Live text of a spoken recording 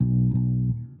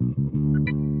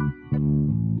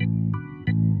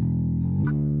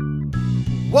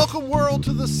Welcome, world,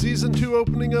 to the Season 2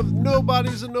 opening of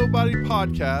Nobody's a Nobody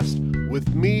podcast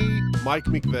with me, Mike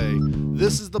McVeigh.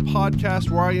 This is the podcast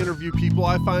where I interview people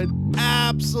I find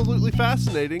absolutely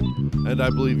fascinating, and I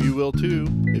believe you will too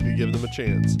if you give them a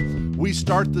chance. We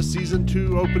start the Season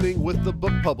 2 opening with the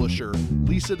book publisher,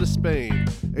 Lisa Despain,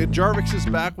 and Jarvix is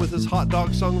back with his hot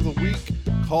dog song of the week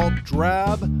called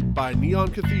Drab by Neon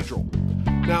Cathedral.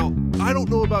 Now, I don't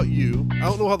know about you. I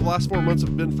don't know how the last 4 months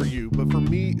have been for you, but for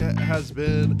me, it has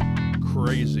been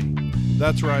crazy.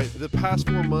 That's right. The past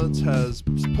 4 months has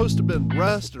supposed to have been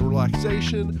rest and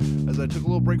relaxation as I took a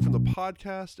little break from the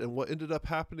podcast, and what ended up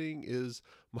happening is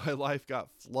my life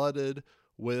got flooded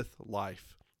with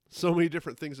life. So many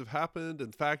different things have happened.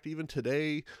 In fact, even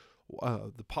today,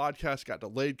 the podcast got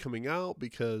delayed coming out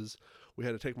because we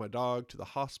had to take my dog to the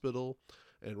hospital.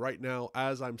 And right now,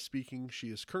 as I'm speaking, she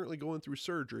is currently going through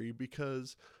surgery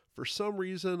because for some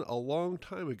reason, a long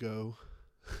time ago,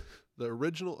 the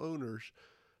original owners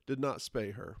did not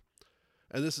spay her.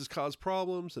 And this has caused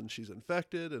problems, and she's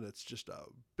infected, and it's just a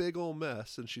big old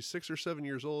mess. And she's 6 or 7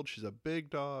 years old. She's a big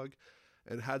dog.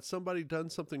 And had somebody done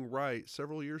something right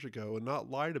several years ago and not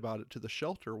lied about it to the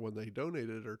shelter when they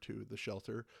donated her to the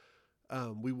shelter,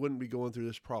 we wouldn't be going through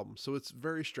this problem. So it's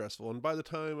very stressful. And by the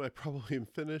time I probably am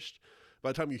finished, by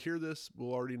the time you hear this,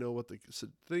 we'll already know what the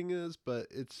thing is, but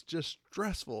it's just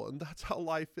stressful. And that's how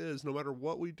life is. No matter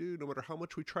what we do, no matter how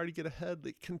much we try to get ahead,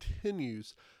 it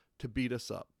continues to beat us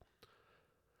up.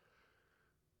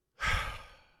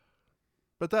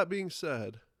 But that being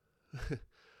said,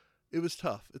 it was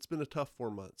tough. It's been a tough 4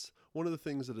 months. One of the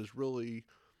things that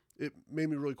it made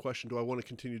me really question, do I want to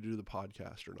continue to do the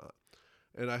podcast or not?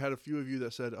 And I had a few of you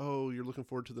that said, oh, you're looking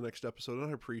forward to the next episode.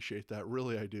 And I appreciate that.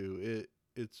 Really, I do.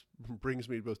 It brings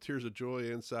me both tears of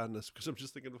joy and sadness because I'm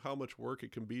just thinking of how much work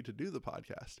it can be to do the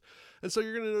podcast. And so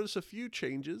you're going to notice a few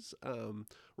changes. We're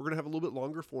going to have a little bit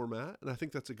longer format, and I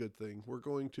think that's a good thing. We're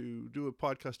going to do a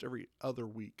podcast every other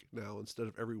week now instead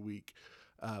of every week.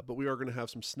 But we are going to have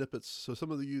some snippets. So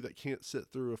some of you that can't sit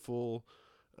through a full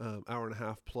hour and a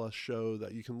half plus show,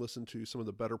 that you can listen to some of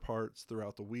the better parts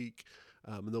throughout the week.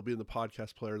 And they'll be in the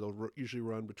podcast player. They'll usually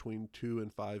run between 2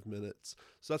 and 5 minutes.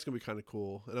 So that's going to be kind of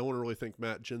cool. And I want to really thank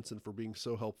Matt Jensen for being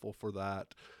so helpful for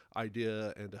that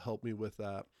idea and to help me with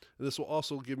that. And this will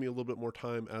also give me a little bit more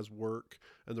time as work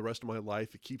and the rest of my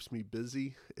life. It keeps me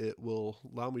busy. It will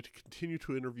allow me to continue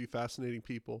to interview fascinating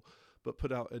people, but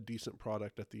put out a decent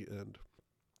product at the end.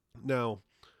 Now,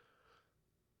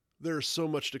 there's so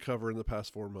much to cover in the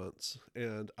past 4 months,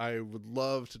 and I would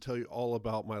love to tell you all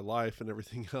about my life and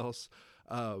everything else.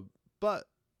 But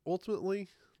ultimately,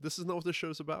 this is not what this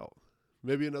show's about.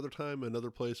 Maybe another time,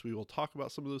 another place, we will talk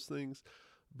about some of those things.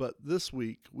 But this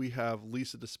week, we have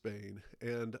Lisa Despain,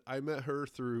 and I met her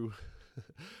through,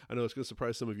 I know it's going to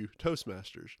surprise some of you,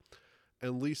 Toastmasters.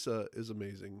 And Lisa is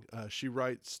amazing. She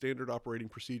writes standard operating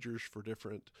procedures for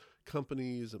different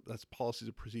companies. That's policies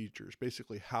and procedures.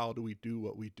 Basically, how do we do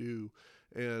what we do?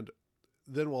 And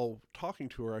then while talking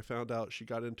to her, I found out she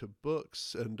got into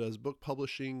books and does book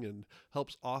publishing and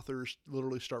helps authors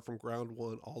literally start from ground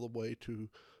one all the way to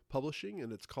publishing.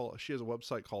 And she has a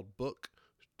website called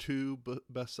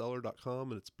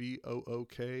book2bestseller.com, and it's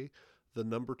BOOK, the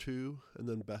number 2, and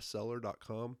then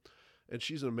bestseller.com. And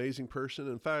she's an amazing person.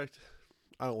 In fact,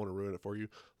 I don't want to ruin it for you.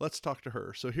 Let's talk to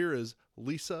her. So here is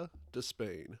Lisa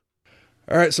Despain.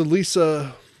 All right. So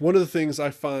Lisa, one of the things I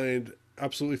find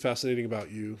absolutely fascinating about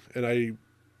you, and I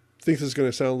think this is going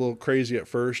to sound a little crazy at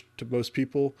first to most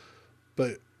people,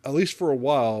 but at least for a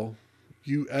while,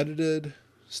 you edited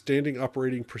standing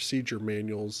operating procedure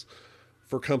manuals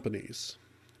for companies,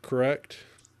 correct?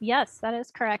 Yes, that is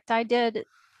correct. I did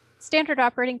standard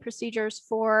operating procedures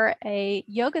for a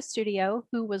yoga studio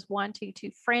who was wanting to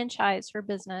franchise her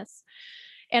business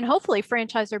and hopefully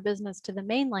franchise her business to the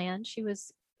mainland. She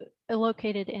was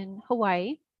located in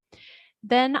Hawaii.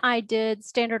 Then I did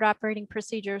standard operating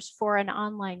procedures for an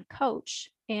online coach,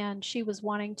 and she was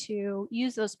wanting to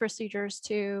use those procedures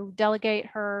to delegate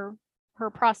her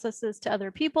processes to other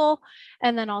people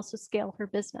and then also scale her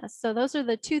business. So those are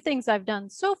the two things I've done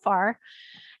so far.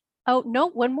 Oh, no,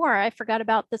 one more. I forgot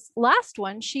about this last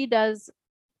one. She does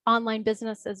online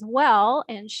business as well,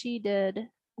 and she did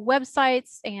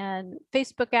websites and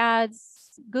Facebook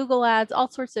ads, Google ads, all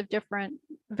sorts of different,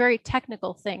 very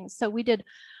technical things. So we did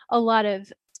a lot of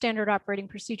standard operating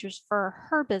procedures for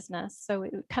her business. So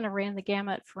it kind of ran the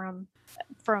gamut from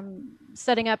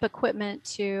setting up equipment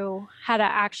to how to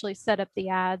actually set up the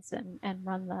ads and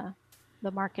run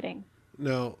the marketing.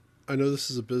 Now, I know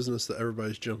this is a business that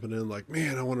everybody's jumping in like,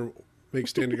 man, I want to make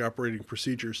standing operating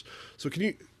procedures. So can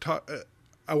you talk,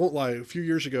 I won't lie. A few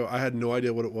years ago, I had no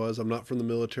idea what it was. I'm not from the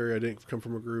military. I didn't come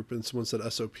from a group, and someone said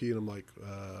SOP, and I'm like,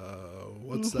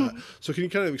 what's that? So can you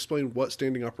kind of explain what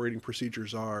standing operating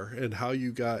procedures are and how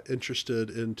you got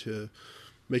interested into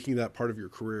making that part of your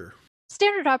career?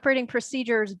 Standard operating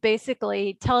procedures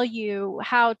basically tell you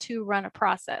how to run a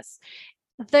process.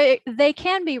 They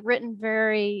can be written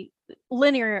very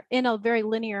linear, in a very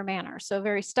linear manner, so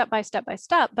very step by step by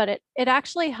step, but it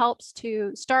actually helps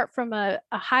to start from a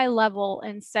high level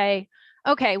and say,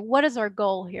 okay, what is our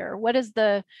goal here? What is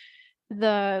the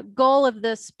goal of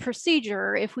this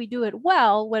procedure? If we do it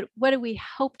well, what do we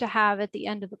hope to have at the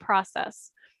end of the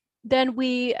process? Then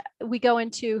we go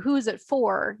into who is it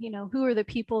for, who are the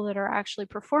people that are actually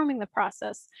performing the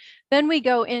process. Then we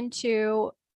go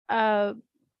into an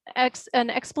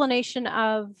explanation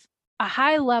of a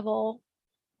high level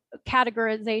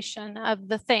categorization of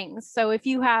the things. So if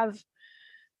you have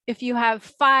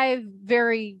 5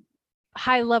 very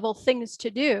high level things to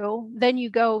do, then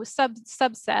you go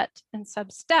subset and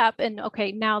substep, and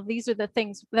okay, now these are the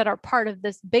things that are part of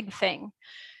this big thing.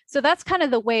 So that's kind of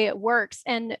the way it works.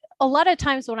 And a lot of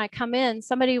times when I come in,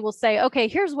 somebody will say, okay,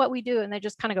 here's what we do, and they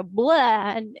just kind of go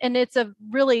blah, and it's a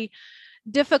really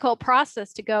difficult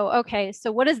process to go, okay,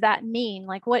 so what does that mean?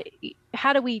 Like,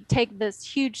 how do we take this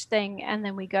huge thing and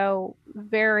then we go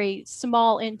very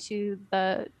small into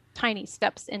the tiny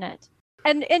steps in it?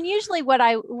 And usually what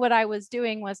I was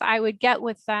doing was I would get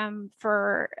with them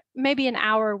for maybe an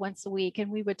hour once a week,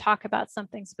 and we would talk about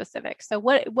something specific. So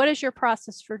what is your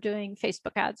process for doing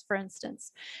Facebook ads, for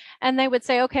instance? And they would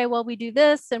say, okay, well, we do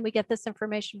this and we get this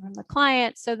information from the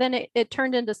client. So then it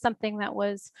turned into something that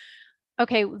was,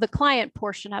 okay, the client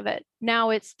portion of it. Now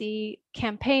it's the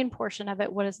campaign portion of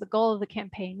it. What is the goal of the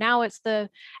campaign? Now it's the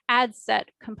ad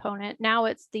set component. Now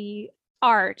it's the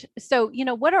art. So,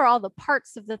 what are all the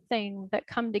parts of the thing that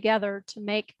come together to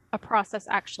make a process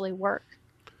actually work?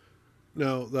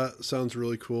 Now, that sounds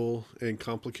really cool and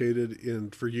complicated.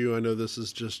 And for you, I know this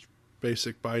is just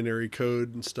basic binary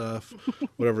code and stuff,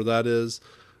 whatever that is.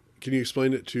 Can you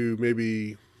explain it to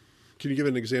can you give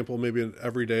an example, maybe an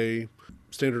everyday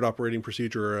standard operating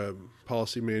procedure or a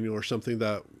policy manual or something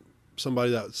that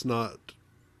somebody that's not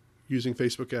using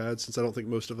Facebook ads, since I don't think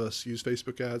most of us use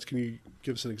Facebook ads, can you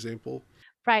give us an example?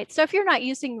 Right. So if you're not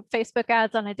using Facebook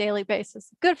ads on a daily basis,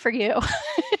 good for you.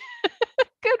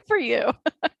 Good for you.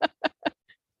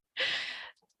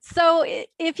 So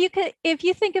if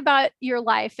you think about your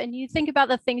life and you think about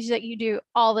the things that you do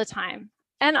all the time,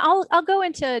 and I'll go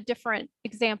into a different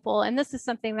example, and this is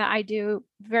something that I do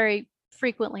very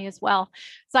frequently as well.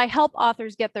 So I help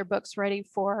authors get their books ready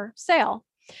for sale.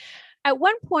 At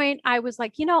one point, I was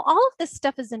like, all of this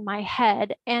stuff is in my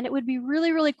head, and it would be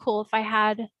really, really cool if I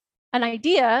had an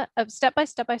idea of step by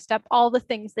step by step, all the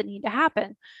things that need to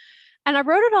happen. And I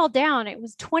wrote it all down. It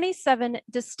was 27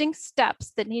 distinct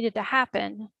steps that needed to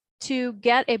happen to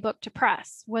get a book to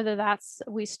press, whether that's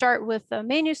we start with a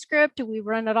manuscript, we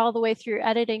run it all the way through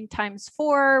editing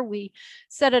 ×4, we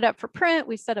set it up for print,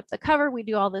 we set up the cover, we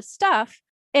do all this stuff.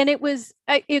 And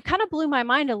it kind of blew my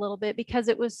mind a little bit because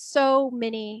it was so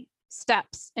many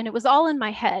steps and it was all in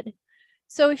my head.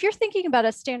 So if you're thinking about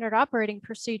a standard operating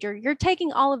procedure, you're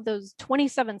taking all of those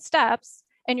 27 steps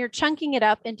and you're chunking it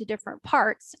up into different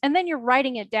parts, and then you're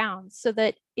writing it down so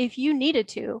that if you needed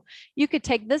to, you could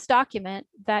take this document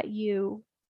that you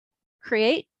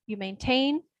create, you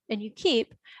maintain, and you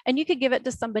keep, and you could give it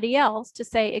to somebody else to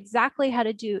say exactly how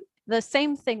to do the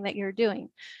same thing that you're doing.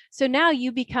 So now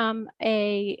you become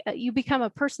a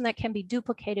person that can be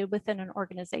duplicated within an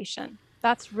organization.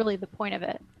 That's really the point of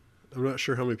it. I'm not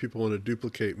sure how many people want to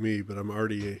duplicate me, but I'm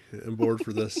already on board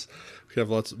for this. We have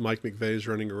lots of Mike McVeighs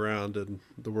running around, and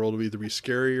the world will either be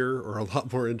scarier or a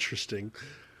lot more interesting.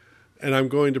 And I'm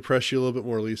going to press you a little bit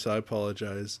more, Lisa. I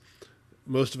apologize.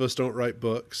 Most of us don't write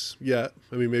books yet.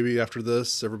 I mean, maybe after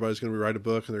this, everybody's going to write a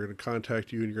book, and they're going to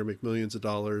contact you, and you're going to make millions of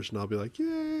dollars, and I'll be like,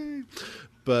 yay.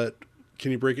 But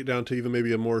can you break it down to even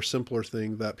maybe a more simpler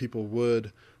thing that people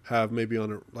would have maybe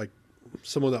on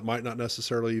someone that might not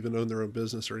necessarily even own their own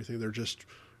business or anything? They're just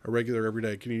a regular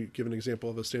everyday. Can you give an example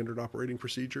of a standard operating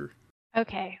procedure?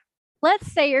 Okay. Let's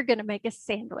say you're going to make a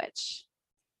sandwich.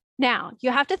 Now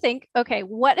you have to think, okay,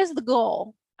 what is the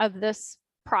goal of this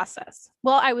process?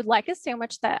 Well, I would like a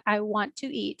sandwich that I want to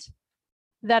eat,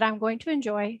 that I'm going to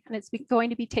enjoy, and it's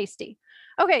going to be tasty.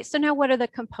 Okay. So now what are the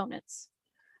components?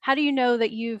 How do you know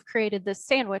that you've created this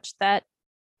sandwich that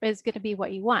is going to be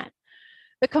what you want?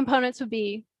 The components would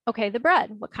be, okay, the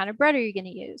bread. What kind of bread are you going to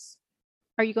use?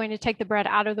 Are you going to take the bread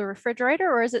out of the refrigerator,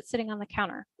 or is it sitting on the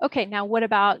counter? Okay, now what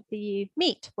about the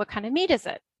meat? What kind of meat is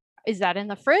it? Is that in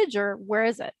the fridge, or where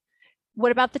is it?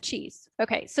 What about the cheese?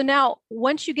 Okay, so now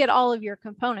once you get all of your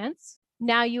components,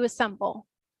 now you assemble.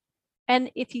 And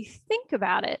if you think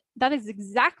about it, that is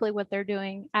exactly what they're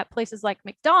doing at places like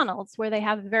McDonald's, where they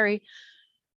have a very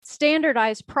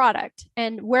standardized product.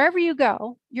 And wherever you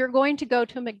go, you're going to go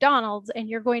to McDonald's and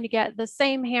you're going to get the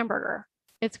same hamburger.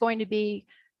 It's going to be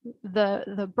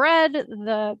the bread,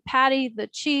 the patty, the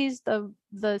cheese,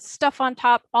 the stuff on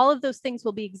top, all of those things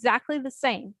will be exactly the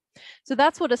same. So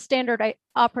that's what a standard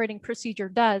operating procedure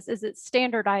does, is it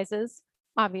standardizes,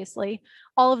 obviously,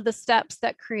 all of the steps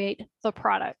that create the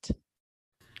product,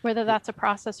 whether that's a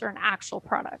process or an actual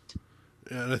product.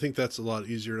 Yeah, and I think that's a lot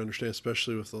easier to understand,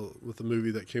 especially with the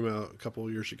movie that came out a couple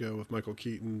of years ago with Michael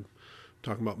Keaton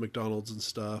talking about McDonald's and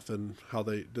stuff and how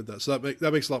they did that. So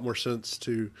that makes a lot more sense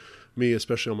to me,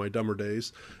 especially on my dumber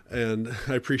days. And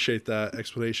I appreciate that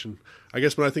explanation. I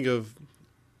guess when I think of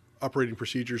operating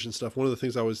procedures and stuff, one of the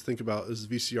things I always think about is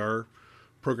VCR,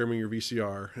 programming your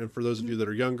VCR. And for those of you that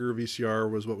are younger, VCR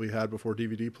was what we had before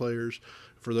DVD players.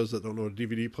 For those that don't know what a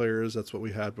DVD player is, that's what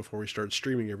we had before we started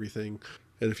streaming everything.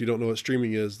 And if you don't know what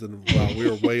streaming is, then wow, we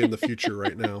are way in the future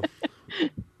right now.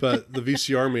 But the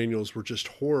VCR manuals were just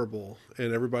horrible,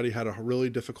 and everybody had a really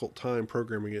difficult time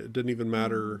programming it. It didn't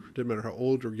matter how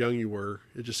old or young you were.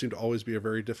 It just seemed to always be a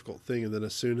very difficult thing. And then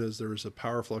as soon as there was a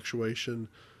power fluctuation,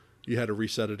 you had to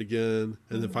reset it again.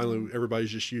 And then finally,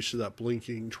 everybody's just used to that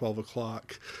blinking 12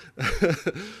 o'clock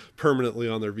permanently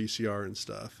on their VCR and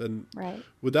stuff. And right.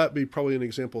 Would that be probably an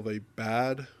example of a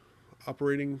bad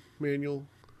operating manual?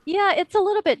 Yeah, it's a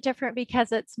little bit different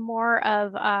because it's more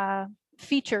of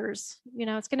features.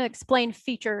 It's going to explain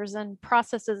features and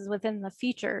processes within the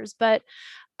features, but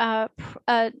a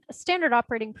standard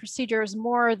operating procedure is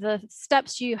more the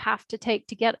steps you have to take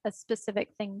to get a specific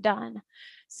thing done.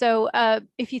 So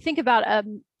if you think about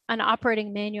an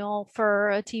operating manual for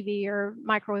a TV or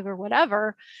microwave or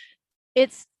whatever,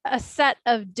 it's a set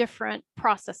of different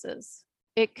processes.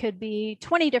 It could be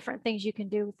 20 different things you can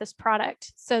do with this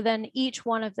product. So then each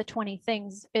one of the 20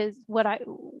 things is what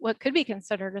could be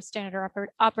considered a standard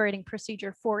operating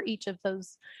procedure for each of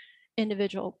those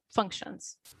individual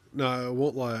functions. No, I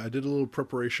won't lie. I did a little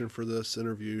preparation for this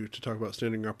interview to talk about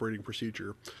standard operating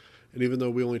procedure. And even though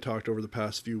we only talked over the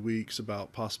past few weeks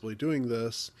about possibly doing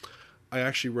this, I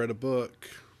actually read a book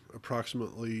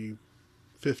approximately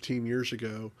 15 years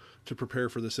ago to prepare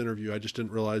for this interview. I just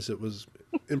didn't realize it was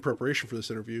in preparation for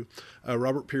this interview.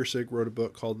 Robert Pirsig wrote a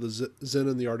book called The Zen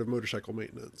and the Art of Motorcycle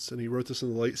Maintenance. And he wrote this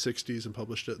in the late 60s and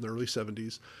published it in the early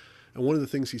 70s. And one of the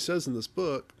things he says in this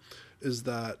book is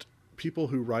that people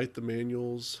who write the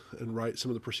manuals and write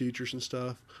some of the procedures and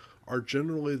stuff are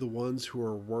generally the ones who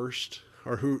are worst,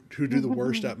 or who do the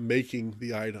worst at making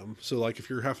the item. So like if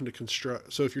you're having to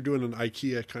construct, so if you're doing an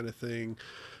IKEA kind of thing,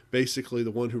 basically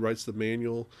the one who writes the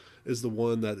manual is the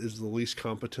one that is the least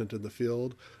competent in the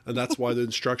field. And that's why the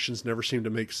instructions never seem to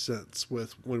make sense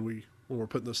with when we're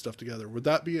putting this stuff together. Would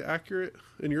that be accurate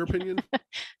in your opinion?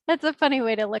 That's a funny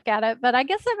way to look at it, but I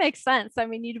guess it makes sense. I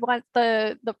mean, you'd want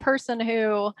the person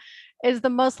who is the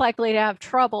most likely to have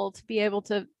trouble to be able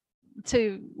to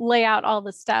lay out all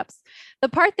the steps. The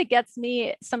part that gets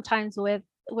me sometimes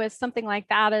with something like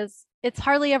that is it's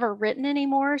hardly ever written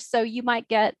anymore. So you might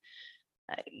get,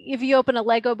 if you open a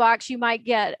Lego box, you might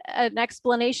get an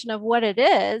explanation of what it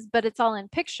is, but it's all in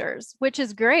pictures, which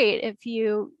is great if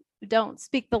you don't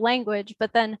speak the language,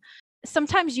 but then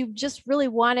sometimes you just really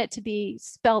want it to be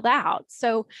spelled out.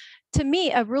 So to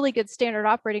me, a really good standard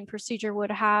operating procedure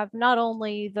would have not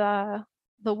only the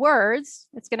words,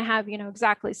 it's going to have,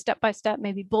 exactly step-by-step,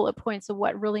 maybe bullet points of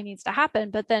what really needs to happen,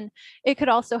 but then it could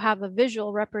also have a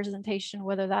visual representation,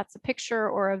 whether that's a picture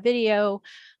or a video,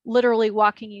 literally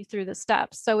walking you through the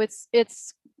steps. So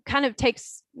it's kind of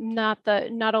takes not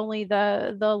only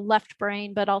the left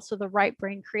brain, but also the right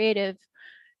brain creative.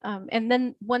 And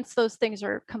then once those things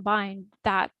are combined,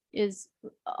 that is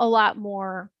a lot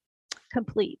more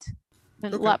complete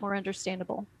and a lot more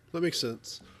understandable. That makes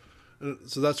sense.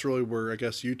 So that's really where I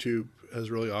guess YouTube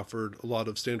has really offered a lot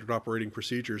of standard operating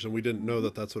procedures, and we didn't know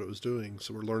that that's what it was doing.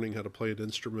 So we're learning how to play an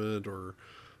instrument or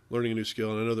learning a new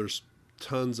skill. And I know there's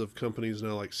tons of companies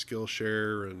now like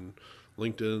Skillshare and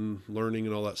LinkedIn Learning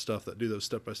and all that stuff that do those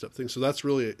step-by-step things. So that's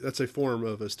a form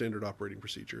of a standard operating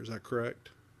procedure. Is that correct?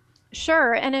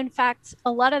 Sure. And in fact,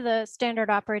 a lot of the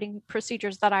standard operating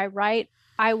procedures that I write,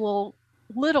 I will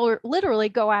literally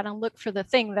go out and look for the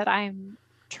thing that I'm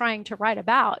trying to write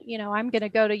about. I'm going to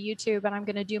go to YouTube and I'm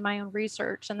going to do my own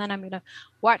research, and then I'm going to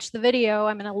watch the video.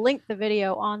 I'm going to link the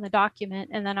video on the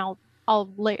document, and then I'll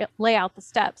lay out the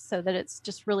steps so that it's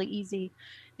just really easy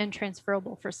and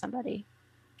transferable for somebody.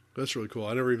 That's really cool.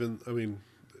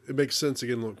 it makes sense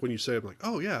again. Look, when you say, I'm like,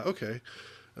 oh yeah, okay,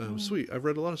 sweet. I've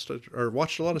read a lot of or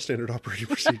watched a lot of standard operating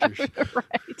procedures.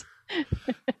 Right.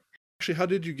 Actually, how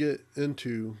did you get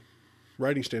into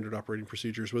writing standard operating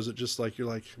procedures? Was it just like, you're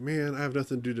like, man, I have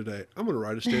nothing to do today, I'm going to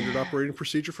write a standard operating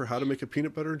procedure for how to make a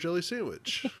peanut butter and jelly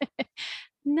sandwich?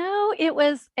 No, it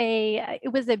was a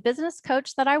business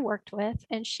coach that I worked with,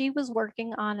 and she was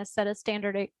working on a set of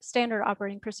standard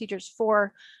operating procedures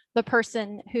for the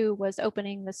person who was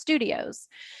opening the studios.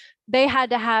 They had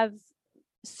to have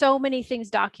so many things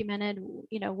documented,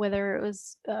 whether it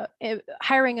was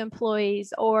hiring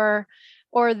employees or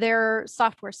their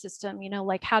software system,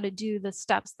 like how to do the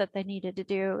steps that they needed to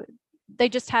do. They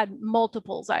just had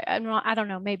multiples. I don't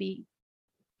know, maybe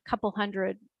a couple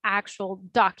hundred actual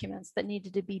documents that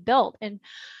needed to be built. And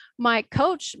my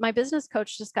business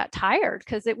coach just got tired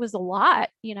because it was a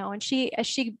lot, and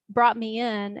she brought me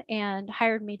in and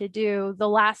hired me to do the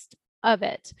last of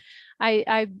it.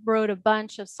 I wrote a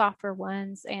bunch of software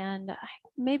ones and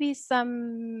maybe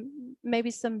some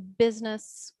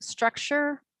business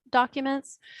structure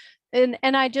documents. And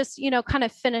I just, kind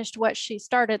of finished what she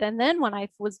started. And then when I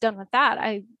was done with that,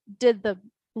 I did the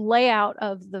layout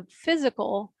of the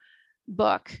physical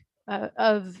book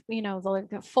of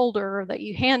the folder that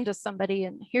you hand to somebody,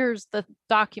 and here are the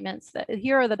documents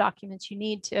you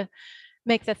need to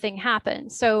make the thing happen.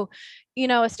 So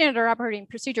a standard operating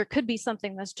procedure could be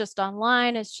something that's just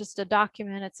online. It's just a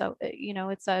document.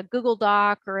 It's a Google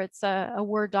Doc, or it's a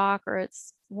Word doc, or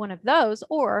it's one of those,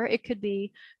 or it could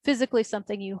be physically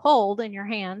something you hold in your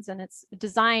hands, and it's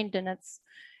designed and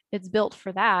it's built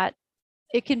for that.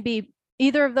 It can be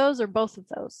either of those or both of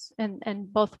those,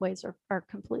 and both ways are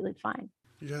completely fine.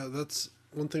 Yeah, that's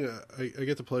one thing. I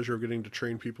get the pleasure of getting to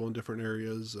train people in different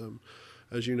areas.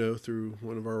 As you know, through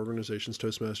one of our organizations,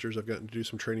 Toastmasters, I've gotten to do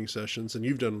some training sessions, and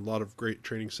you've done a lot of great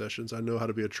training sessions. I know how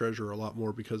to be a treasurer a lot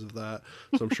more because of that.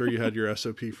 So I'm sure you had your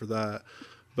SOP for that.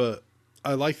 But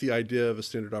I like the idea of a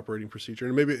standard operating procedure.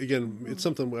 And maybe, again, it's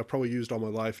something I probably used all my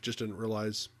life, just didn't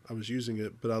realize I was using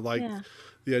it. But I like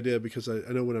the idea because I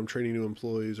know when I'm training new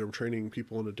employees or I'm training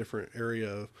people in a different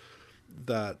area,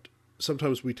 that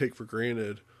sometimes we take for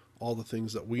granted all the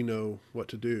things that we know what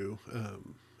to do.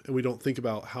 And we don't think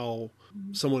about how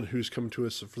someone who's come to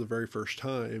us for the very first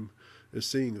time is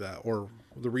seeing that, or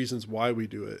the reasons why we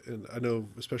do it. And I know,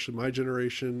 especially my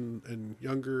generation and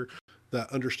younger,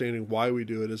 that understanding why we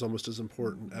do it is almost as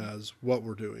important as what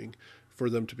we're doing for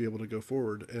them to be able to go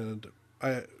forward. And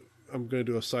I'm going to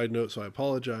do a side note, so I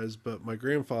apologize, but my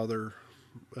grandfather,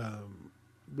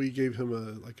 we gave him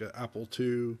an Apple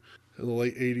II in the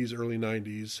late 80s, early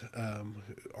 90s,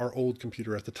 our old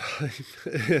computer at the time.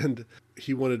 And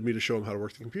he wanted me to show him how to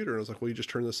work the computer. And I was like, well, you just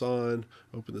turn this on,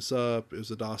 open this up. It was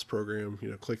a DOS program,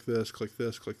 click this, click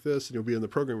this, click this, and you'll be in the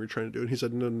program you're trying to do. And he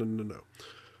said, no.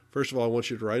 First of all, I want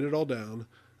you to write it all down.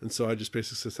 And so I just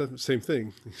basically said the same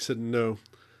thing. He said, no,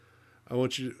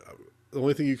 the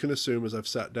only thing you can assume is I've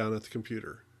sat down at the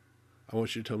computer. I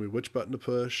want you to tell me which button to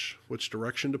push, which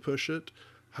direction to push it,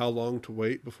 how long to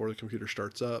wait before the computer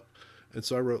starts up. And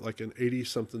so I wrote like an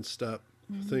 80-something step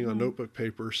thing on notebook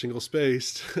paper, single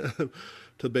spaced,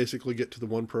 to basically get to the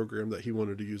one program that he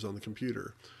wanted to use on the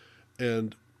computer.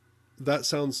 And that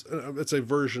sounds, it's a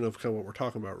version of kind of what we're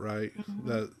talking about, right?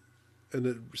 And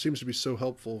it seems to be so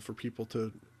helpful for people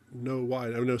to know why.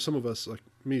 I know some of us, like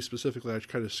me specifically, I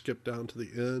kind of skip down to the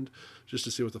end just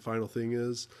to see what the final thing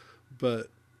is. But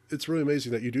it's really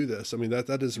amazing that you do this. I mean,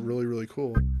 that is really, really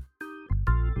cool.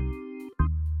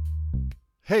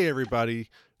 Hey, everybody.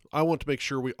 I want to make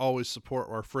sure we always support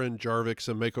our friend Jarvix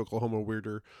and Make Oklahoma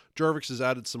Weirder. Jarvix has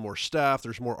added some more staff.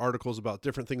 There's more articles about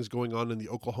different things going on in the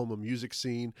Oklahoma music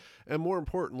scene. And more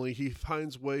importantly, he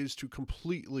finds ways to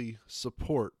completely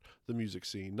support the music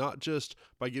scene, not just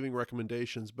by giving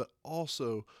recommendations, but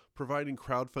also providing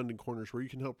crowdfunding corners where you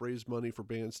can help raise money for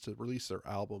bands to release their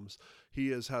albums. He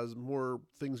has more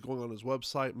things going on his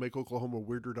website,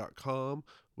 makeoklahomaweirder.com,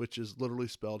 which is literally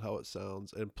spelled how it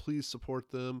sounds. And please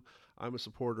support them. I'm a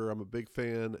supporter. I'm a big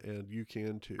fan, and you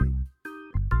can too.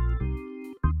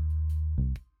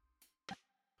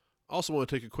 Also want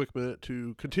to take a quick minute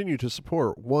to continue to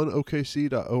support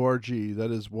oneokc.org.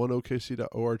 That is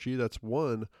oneokc.org. That's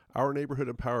one, Our Neighborhood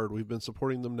Empowered. We've been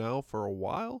supporting them now for a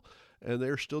while, and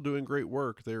they're still doing great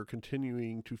work. They're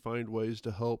continuing to find ways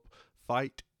to help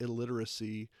fight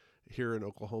illiteracy here in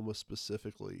Oklahoma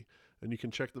specifically. And you can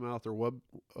check them out at their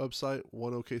website,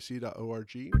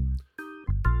 oneokc.org.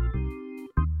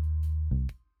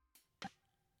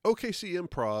 OKC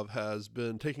Improv has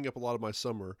been taking up a lot of my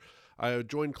summer. I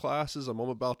joined classes. I'm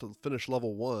about to finish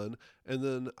level 1, and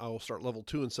then I'll start level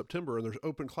 2 in September, and there's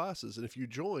open classes. And if you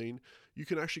join, you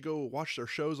can actually go watch their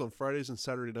shows on Fridays and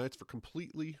Saturday nights for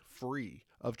completely free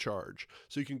of charge.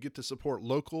 So you can get to support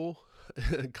local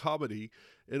comedy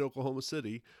in Oklahoma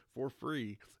City for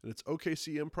free. And it's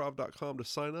okcimprov.com to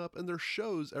sign up. And there's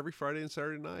shows every Friday and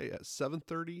Saturday night at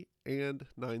 7:30 and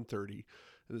 9:30.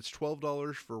 And it's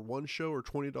 $12 for one show or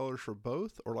 $20 for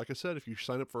both. Or like I said, if you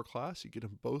sign up for a class, you get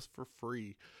them both for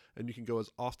free. And you can go as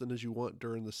often as you want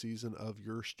during the season of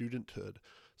your studenthood.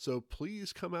 So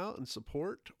please come out and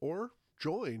support or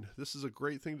join. This is a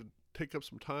great thing to take up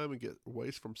some time and get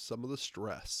away from some of the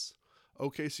stress.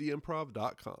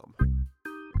 okcimprov.com.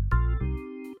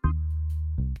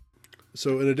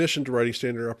 So in addition to writing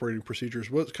standard operating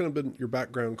procedures, what's kind of been your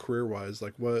background career-wise?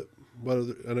 Like what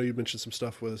other, I know you mentioned some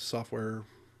stuff with software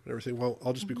and everything. Well,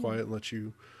 I'll just be quiet and let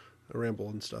you ramble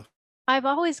and stuff. I've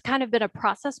always kind of been a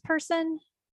process person,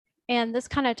 and this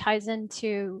kind of ties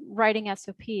into writing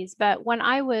SOPs. But when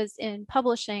I was in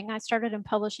publishing, I started in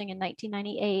publishing in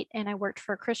 1998, and I worked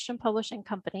for a Christian publishing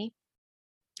company.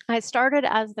 I started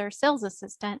as their sales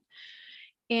assistant.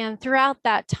 And throughout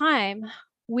that time,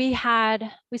 we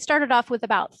started off with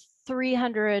about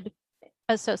 300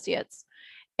 associates.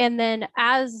 And then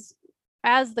as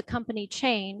the company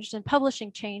changed and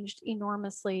publishing changed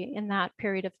enormously in that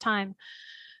period of time,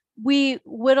 we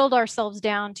whittled ourselves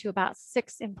down to about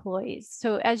 6 employees.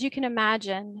 So as you can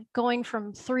imagine, going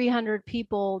from 300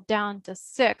 people down to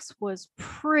 6 was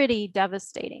pretty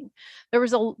devastating.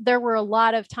 There were a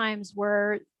lot of times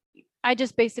where I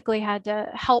just basically had to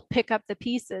help pick up the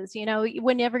pieces. You know,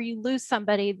 whenever you lose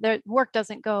somebody, the work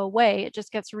doesn't go away, it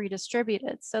just gets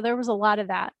redistributed. So there was a lot of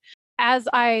that. As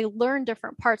I learned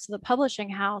different parts of the publishing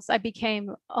house, I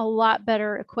became a lot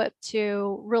better equipped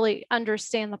to really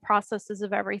understand the processes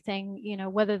of everything, you know,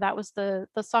 whether that was the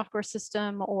software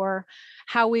system or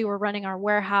how we were running our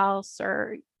warehouse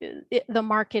or the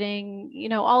marketing, you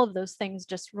know, all of those things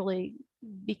just really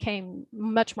became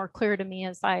much more clear to me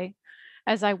as I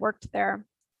worked there.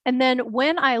 And then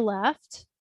when I left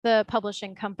the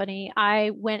publishing company, I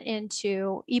went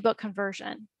into ebook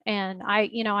conversion, and I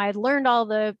had learned all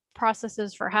the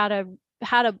processes for how to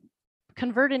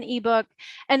convert an ebook.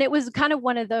 And it was kind of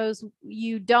one of those,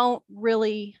 you don't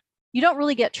really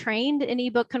get trained in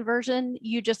ebook conversion.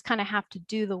 You just kind of have to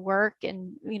do the work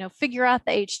and, you know, figure out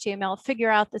the HTML, figure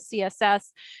out the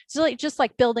CSS. So just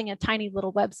like building a tiny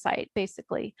little website,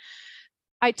 basically.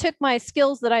 I took my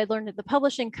skills that I learned at the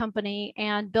publishing company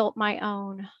and built my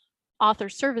own author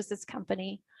services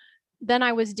company. Then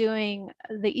I was doing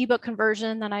the ebook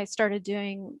conversion. Then I started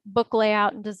doing book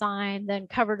layout and design, then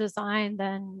cover design,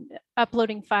 then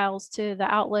uploading files to the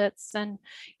outlets, and,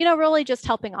 you know, really just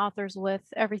helping authors with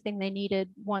everything they needed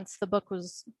once the book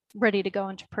was ready to go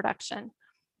into production.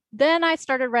 Then I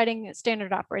started writing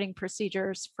standard operating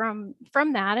procedures from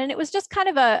that. And it was just kind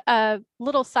of a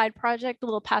little side project, a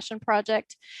little passion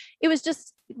project. It was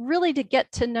just really to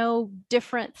get to know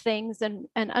different things and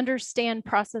understand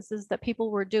processes that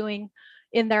people were doing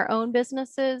in their own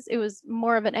businesses. It was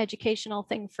more of an educational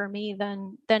thing for me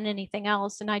than anything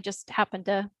else. And I just happened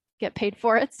to get paid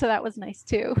for it. So that was nice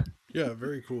too. Yeah,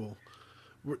 very cool.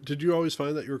 Did you always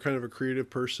find that you were kind of a creative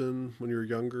person when you were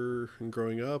younger and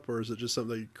growing up, or is it just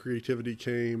something that creativity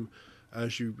came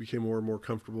as you became more and more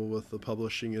comfortable with the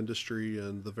publishing industry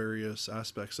and the various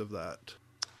aspects of that?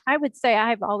 I would say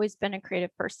I've always been a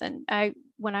creative person.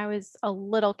 When I was a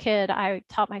little kid, I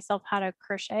taught myself how to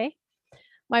crochet.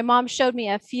 My mom showed me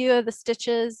a few of the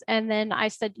stitches, and then I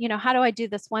said, you know, how do I do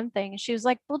this one thing? And she was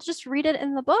like, well, just read it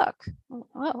in the book.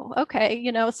 Oh, okay.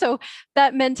 You know, so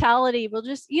that mentality, will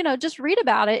just read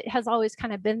about it, has always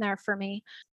kind of been there for me.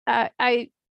 I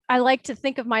like to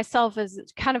think of myself as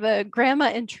kind of a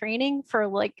grandma in training for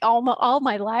like all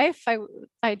my life.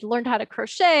 I learned how to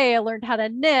crochet. I learned how to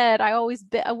knit. I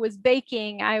was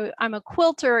baking. I'm a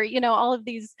quilter, you know, all of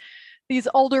these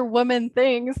older woman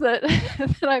things that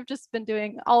that I've just been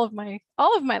doing all of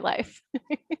my life.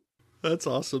 That's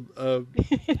awesome.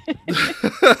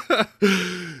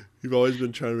 You've always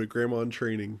been trying to be grandma in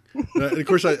training. And of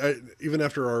course, I even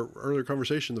after our earlier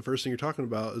conversation, the first thing you're talking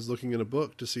about is looking in a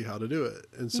book to see how to do it.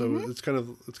 And so it's kind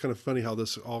of funny how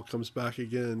this all comes back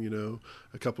again, you know,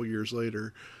 a couple years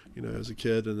later, you know, as a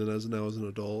kid and then now as an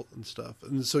adult and stuff.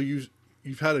 And so you've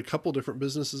had a couple different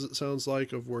businesses, it sounds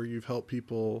like, of where you've helped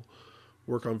people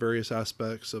work on various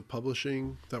aspects of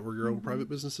publishing that were your own private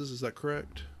businesses. Is that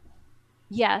correct?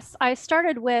 Yes, I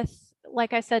started with,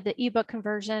 like I said, the ebook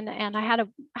conversion, and I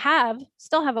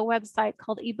still have a website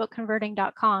called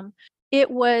ebookconverting.com.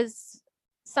 It was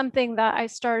something that I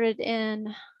started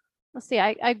in let's see,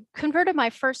 I converted my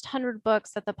first 100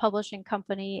 books at the publishing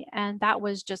company, and that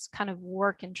was just kind of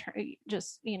work and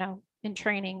just, in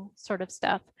training sort of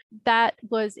stuff. That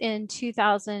was in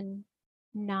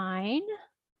 2009,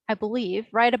 I believe,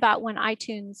 right about when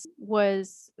iTunes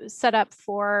was set up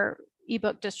for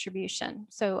ebook distribution.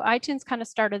 So iTunes kind of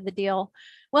started the deal.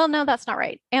 Well, no, that's not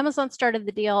right. Amazon started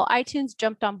the deal. iTunes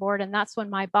jumped on board, and that's when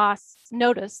my boss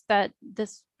noticed that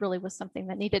this really was something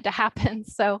that needed to happen.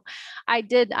 So I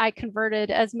converted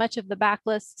as much of the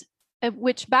backlist,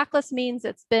 which backlist means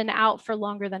it's been out for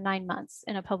longer than 9 months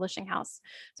in a publishing house.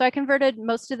 So I converted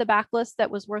most of the backlist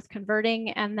that was worth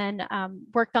converting, and then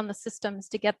worked on the systems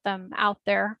to get them out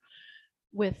there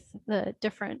with the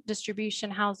different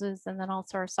distribution houses, and then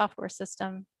also our software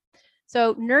system.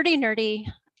 So nerdy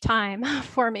time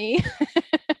for me.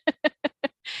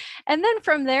 And then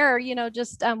from there,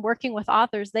 just working with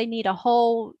authors, they need a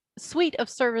whole suite of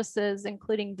services,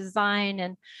 including design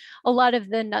and a lot of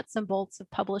the nuts and bolts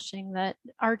of publishing that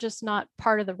are just not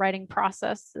part of the writing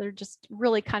process. They're just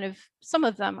really some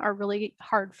of them are really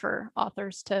hard for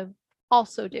authors to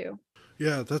also do.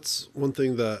 Yeah, that's one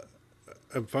thing that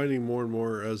I'm finding more and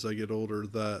more as I get older,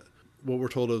 that what we're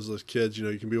told as kids,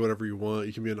 you can be whatever you want.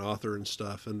 You can be an author and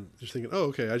stuff. And you're thinking, oh,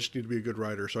 okay, I just need to be a good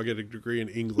writer. So I'll get a degree in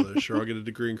English or I'll get a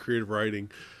degree in creative writing.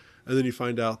 And then you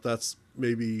find out that's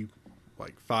maybe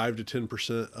like 5 to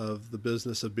 10% of the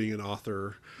business of being an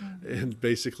author. Mm-hmm. And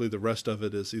basically the rest of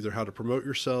it is either how to promote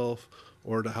yourself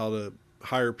or how to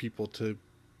hire people to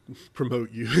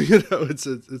promote you. It's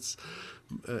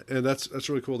and that's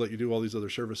really cool that you do all these other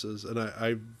services. And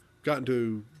I've gotten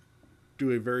to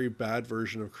do a very bad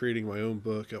version of creating my own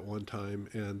book at one time,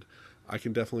 and I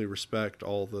can definitely respect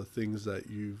all the things that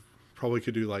you probably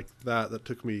could do like that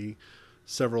took me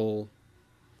several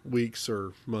weeks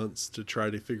or months to try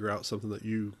to figure out something that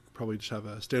you probably just have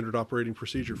a standard operating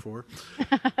procedure for.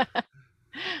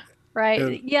 Right.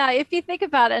 And, yeah. If you think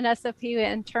about an SOP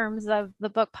in terms of the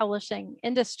book publishing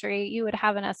industry, you would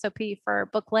have an SOP for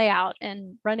book layout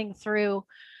and running through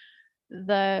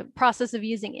the process of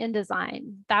using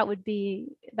InDesign. That would be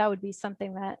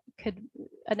something that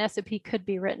an SOP could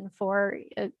be written for.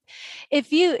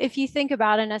 If you think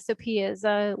about an SOP as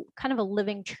a kind of a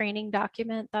living training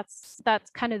document, that's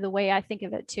kind of the way I think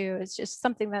of it too. It's just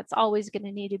something that's always going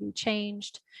to need to be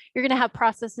changed. You're going to have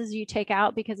processes you take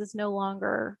out because it's no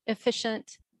longer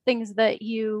efficient. Things that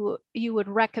you would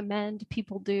recommend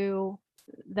people do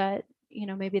that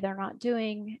maybe they're not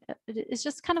doing. It's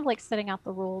just kind of like setting out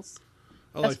the rules.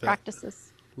 Best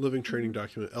practices. Living training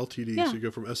document, LTD. Yeah. So you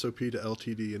go from SOP to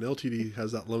LTD, and LTD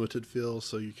has that limited feel,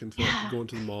 so you can feel like you're going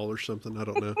to the mall or something. I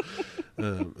don't know,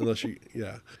 unless you,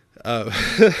 yeah.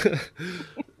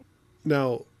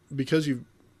 Now, because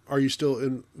are you still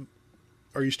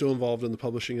involved in the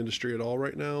publishing industry at all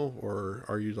right now, or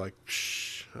are you like,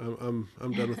 I'm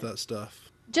done with that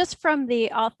stuff? Just from the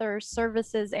author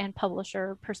services and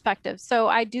publisher perspective. So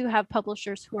I do have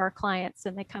publishers who are clients,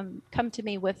 and they come to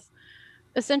me with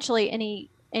essentially any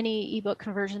ebook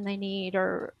conversion they need,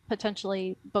 or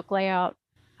potentially book layout.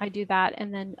 I do that.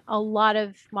 And then a lot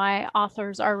of my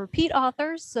authors are repeat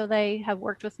authors, so they have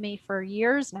worked with me for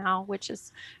years now, which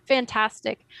is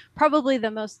fantastic. Probably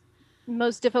the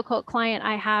most difficult client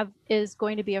I have is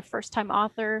going to be a first-time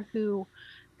author who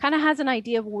kind of has an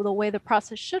idea of the way the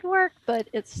process should work, but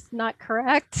it's not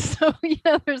correct. So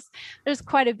there's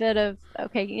quite a bit of,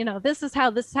 okay, this is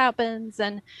how this happens,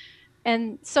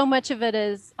 and so much of it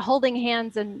is holding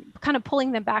hands and kind of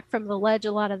pulling them back from the ledge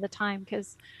a lot of the time,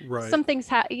 because some things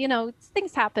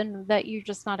things happen that you're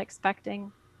just not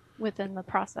expecting within the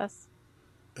process.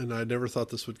 And I never thought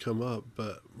this would come up,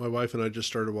 but my wife and I just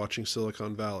started watching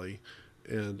Silicon Valley,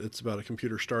 and it's about a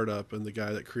computer startup, and the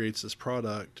guy that creates this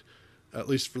product, at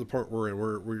least for the part we're in,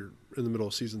 we're in the middle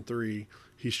of season 3,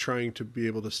 he's trying to be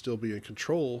able to still be in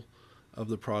control of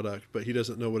the product, but he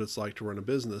doesn't know what it's like to run a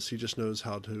business. He just knows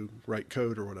how to write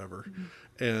code or whatever.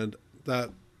 Mm-hmm. And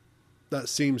that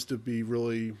seems to be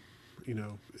really,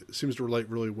 it seems to relate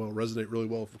really well, resonate really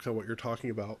well with kind of what you're talking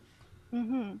about.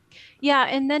 Mm-hmm. Yeah.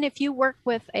 And then if you work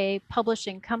with a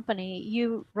publishing company,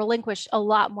 you relinquish a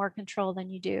lot more control than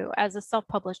you do as a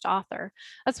self-published author.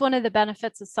 That's one of the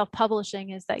benefits of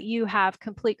self-publishing, is that you have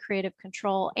complete creative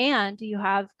control, and you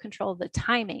have control of the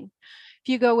timing. If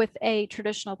you go with a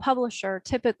traditional publisher,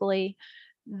 typically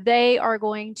they are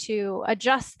going to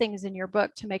adjust things in your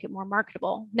book to make it more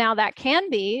marketable. Now, that can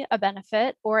be a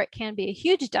benefit, or it can be a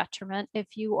huge detriment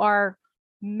if you are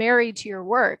married to your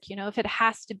work. If it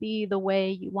has to be the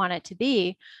way you want it to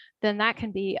be, then that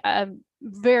can be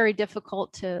very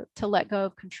difficult to let go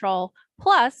of control.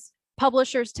 Plus,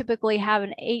 publishers typically have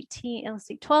an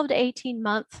 12 to 18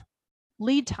 month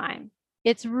lead time.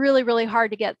 It's really, really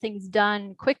hard to get things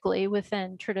done quickly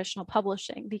within traditional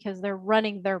publishing because they're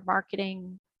running their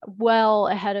marketing well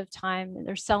ahead of time and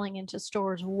they're selling into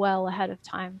stores well ahead of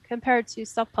time compared to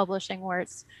self-publishing where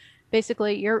it's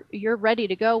basically you're ready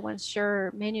to go once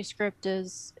your manuscript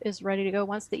is ready to go.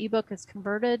 Once the ebook is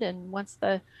converted and once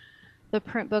the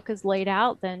print book is laid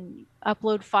out, then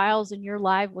upload files and you're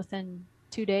live within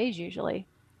 2 days usually.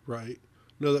 Right.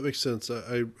 No, that makes sense.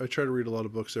 I try to read a lot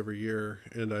of books every year,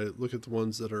 and I look at the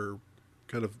ones that are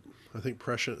kind of, I think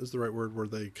prescient is the right word, where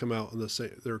they come out in the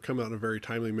same, they're come out in a very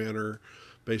timely manner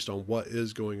based on what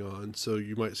is going on. So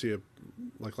you might see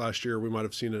like last year, we might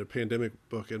have seen a pandemic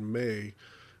book in May.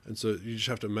 And so you just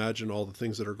have to imagine all the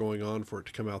things that are going on for it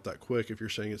to come out that quick. If you're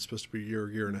saying it's supposed to be a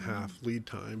year and a half lead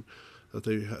time that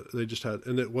they just had,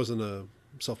 and it wasn't a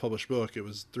self-published book, it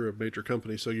was through a major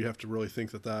company. So you have to really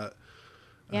think that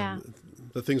Yeah.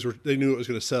 the things they knew it was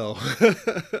going to sell.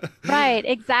 Right,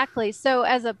 exactly. So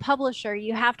as a publisher,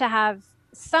 you have to have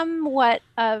somewhat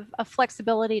of a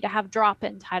flexibility to have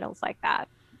drop-in titles like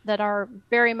that are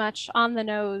very much on the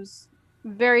nose,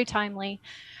 very timely.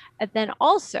 And then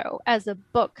also as a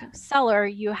book seller,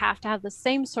 you have to have the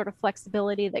same sort of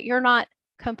flexibility that you're not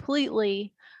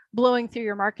completely blowing through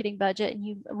your marketing budget and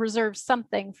you reserve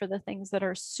something for the things that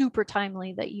are super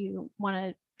timely that you want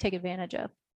to take advantage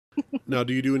of. Now,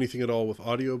 do you do anything at all with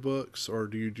audiobooks, or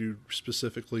do you do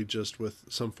specifically just with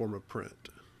some form of print?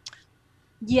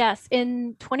 Yes,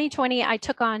 in 2020, I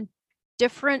took on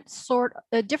different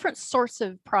sorts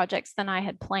of projects than I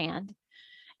had planned.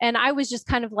 And I was just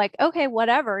kind of like, okay,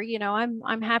 whatever,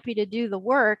 I'm happy to do the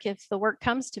work if the work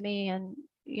comes to me and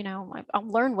I'll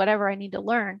learn whatever I need to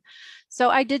learn. So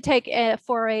I did take a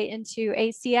foray into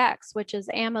ACX, which is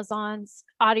Amazon's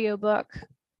audiobook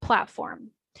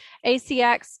platform.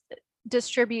 ACX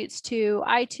distributes to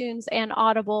iTunes and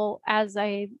Audible as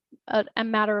a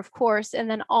matter of course, and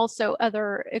then also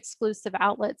other exclusive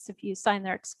outlets if you sign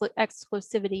their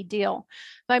exclusivity deal.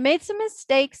 So I made some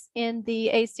mistakes in the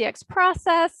ACX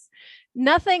process.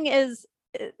 Nothing is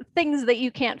things that you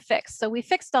can't fix. So we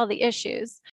fixed all the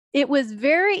issues. It was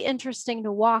very interesting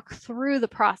to walk through the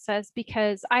process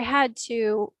because I had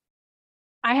to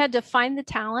find the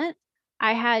talent.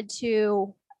 I had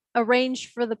to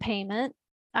arrange for the payment.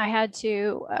 I had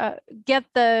to get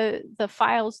the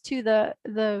files to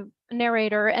the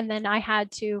narrator, and then I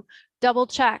had to double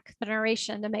check the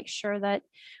narration to make sure that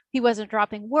he wasn't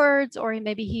dropping words, or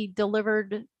did he deliver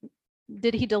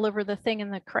the thing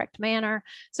in the correct manner.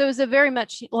 So it was a very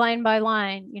much line by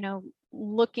line,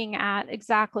 looking at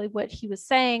exactly what he was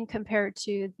saying compared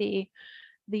to the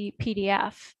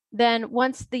PDF. Then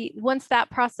once that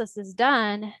process is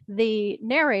done, the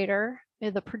narrator,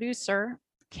 the producer,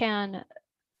 can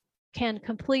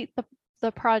complete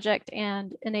the project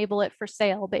and enable it for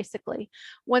sale, basically.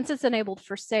 Once it's enabled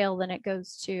for sale, then it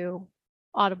goes to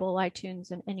Audible,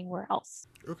 iTunes, and anywhere else.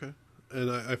 Okay.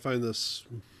 And I find this,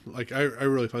 like, I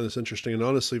really find this interesting. And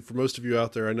honestly, for most of you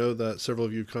out there, I know that several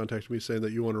of you have contacted me saying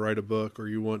that you want to write a book or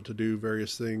you want to do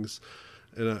various things.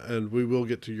 And we will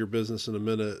get to your business in a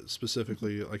minute,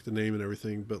 specifically like the name and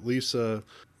everything. But Lisa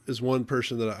is one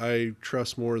person that I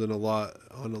trust more than a lot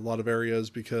of areas,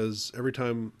 because every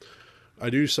time I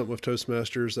do something with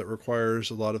Toastmasters that requires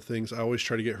a lot of things, I always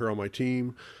try to get her on my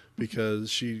team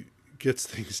because she gets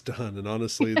things done. And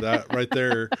honestly, that right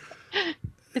there,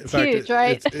 it's huge,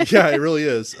 right? Yeah, it really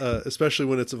is, especially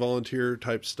when it's a volunteer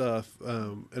type stuff.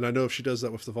 And I know if she does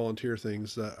that with the volunteer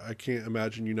things, that I can't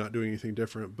imagine you not doing anything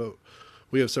different. But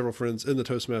we have several friends in the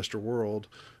Toastmaster world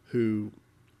who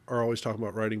are always talking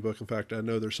about writing book. In fact, I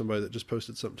know there's somebody that just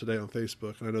posted something today on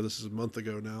Facebook, and I know this is a month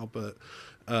ago now, but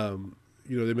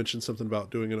they mentioned something about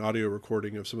doing an audio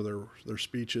recording of some of their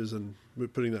speeches and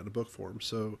putting that in a book form.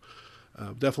 So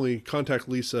definitely contact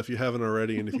Lisa if you haven't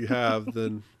already, and if you have,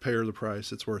 then pay her the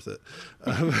price. It's worth it.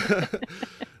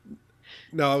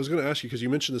 Now, I was going to ask you, because you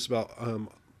mentioned this about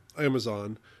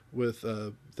Amazon with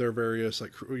their various,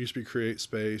 like, it used to be Create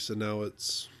Space, and now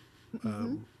it's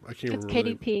I can't remember.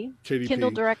 KDP.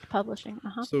 Kindle Direct Publishing.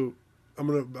 So I'm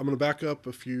gonna back up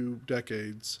a few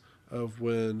decades of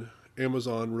when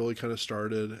Amazon really kind of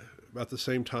started. At the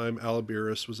same time,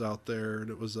 Alibiris was out there, and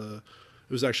it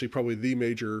was actually probably the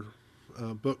major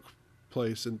book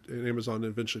place, and Amazon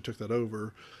eventually took that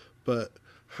over. But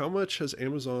how much has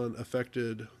Amazon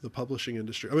affected the publishing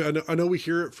industry? I mean, I know we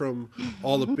hear it from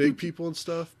all the big people and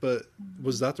stuff, but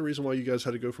was that the reason why you guys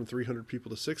had to go from 300 people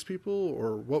to 6 people,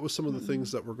 or what was some of the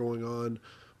things that were going on?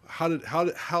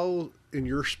 How in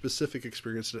your specific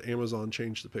experience did Amazon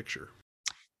change the picture?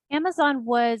 Amazon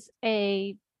was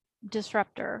a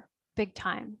disruptor, big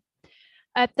time.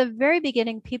 At the very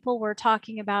beginning, people were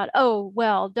talking about, oh,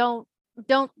 well, don't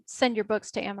send your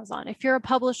books to Amazon. If you're a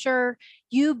publisher,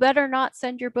 you better not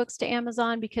send your books to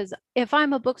Amazon, because if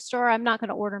I'm a bookstore, I'm not going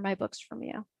to order my books from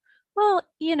you. Well,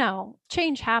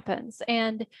 change happens.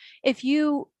 And if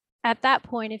you, at that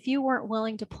point, if you weren't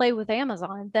willing to play with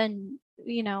Amazon, then,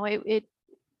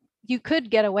 you could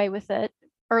get away with it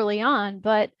early on,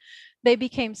 but they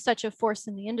became such a force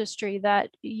in the industry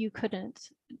that you couldn't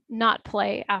not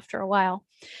play after a while.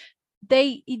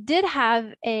 They did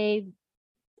have a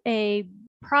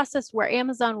process where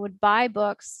Amazon would buy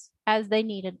books as they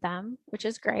needed them, which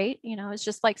is great. It's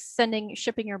just like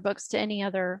shipping your books to any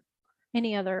other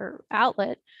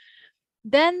outlet.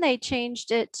 Then they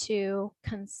changed it to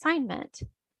consignment.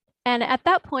 And at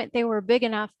that point, they were big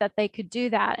enough that they could do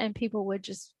that, and people would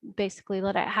just basically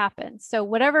let it happen. So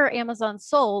whatever Amazon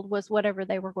sold was whatever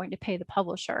they were going to pay the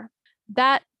publisher.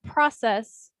 That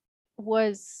process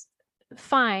was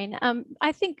fine.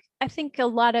 I think a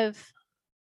lot of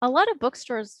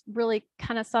bookstores really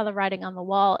kind of saw the writing on the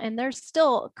wall, and there's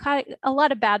still a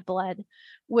lot of bad blood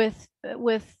with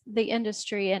the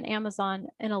industry and Amazon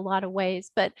in a lot of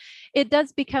ways. But it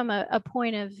does become a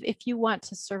point of, if you want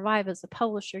to survive as a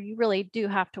publisher, you really do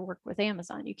have to work with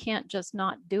Amazon. You can't just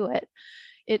not do it.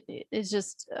 It is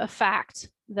just a fact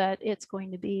that it's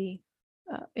going to be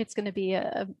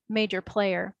a major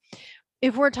player.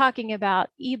 If we're talking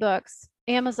about ebooks,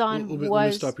 Amazon let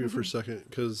me stop you for a second,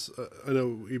 because I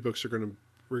know ebooks are going to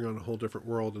bring on a whole different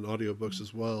world, and audiobooks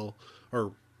as well,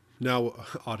 or now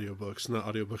audiobooks, not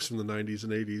audiobooks from the 90s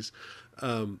and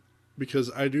 80s.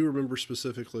 Because I do remember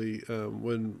specifically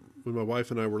when my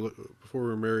wife and I before we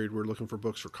were married, we were looking for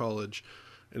books for college,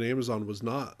 and Amazon was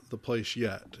not the place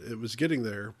yet. It was getting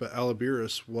there, but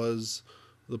Alibiris was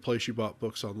the place you bought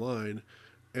books online.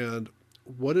 And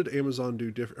what did Amazon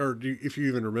do different? Or if you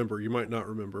even remember, you might not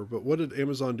remember, but what did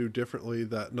Amazon do differently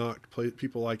that knocked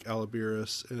people like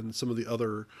Alibiris and some of the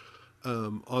other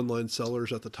online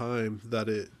sellers at the time, that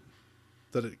it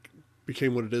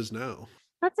became what it is now?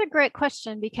 That's a great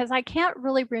question, because I can't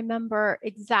really remember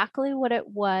exactly what it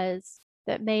was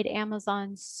that made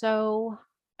Amazon so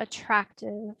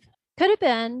attractive. Could have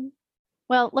been,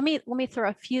 well, let me throw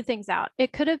a few things out.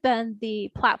 It could have been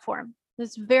the platform.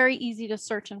 It's very easy to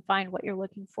search and find what you're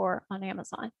looking for on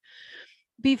Amazon.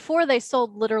 Before they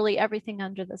sold literally everything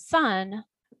under the sun,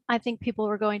 I think people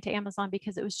were going to Amazon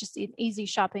because it was just an easy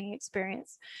shopping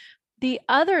experience. The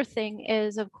other thing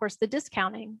is, of course, the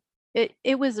discounting.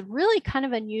 It was really kind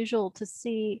of unusual to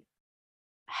see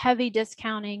heavy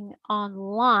discounting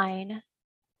online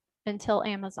until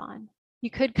Amazon.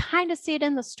 You could kind of see it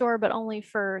in the store, but only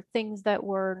for things that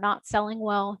were not selling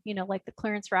well, like the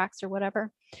clearance racks or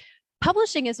whatever.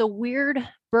 Publishing is a weird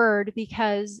bird,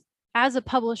 because as a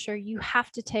publisher, you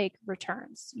have to take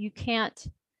returns. You can't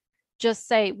just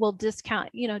say, well,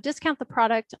 discount the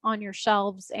product on your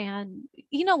shelves. And,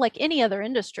 like any other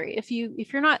industry, if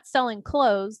you're not selling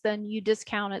clothes, then you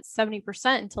discount it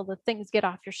 70% until the things get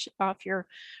off your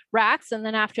racks. And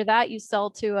then after that, you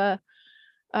sell to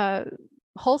a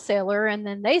wholesaler, and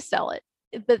then they sell it.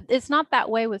 But it's not that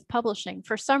way with publishing.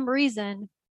 For some reason,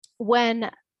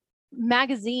 when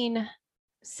magazine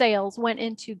sales went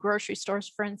into grocery stores,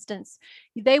 for instance,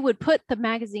 they would put the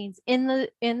magazines in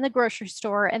the grocery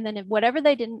store, and then whatever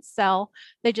they didn't sell,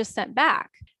 they just sent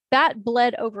back. That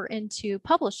bled over into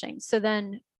publishing. So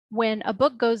then when a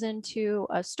book goes into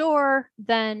a store,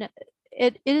 then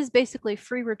it is basically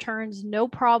free returns, no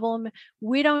problem.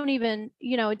 We don't even,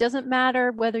 it doesn't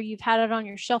matter whether you've had it on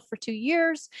your shelf for 2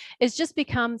 years. It's just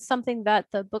become something that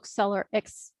the bookseller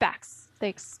expects. They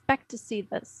expect to see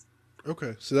this.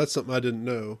 Okay, so that's something I didn't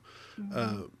know.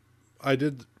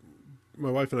 Mm-hmm.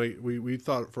 My wife and I, we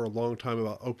thought for a long time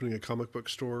about opening a comic book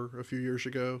store a few years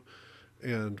ago,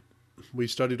 and we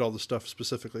studied all the stuff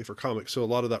specifically for comics. So a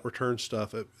lot of that return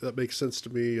stuff, that makes sense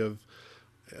to me of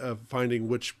finding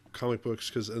which comic books,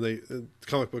 because the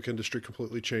comic book industry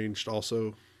completely changed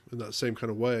also in that same kind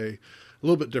of way. A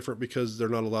little bit different because they're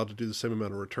not allowed to do the same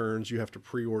amount of returns. You have to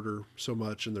pre-order so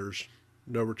much, and there's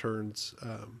no returns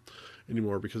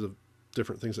anymore because of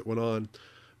different things that went on.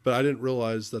 But I didn't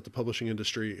realize that the publishing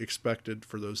industry expected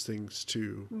for those things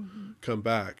to come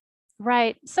back.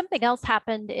 Right. Something else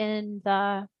happened in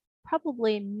the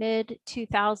probably mid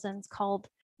 2000s called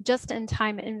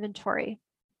just-in-time inventory.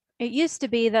 It used to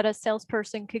be that a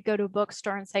salesperson could go to a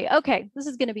bookstore and say, okay, this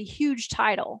is going to be a huge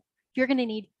title. You're going to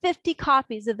need 50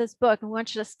 copies of this book, and we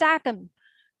want you to stack them,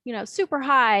 super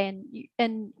high,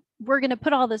 and we're going to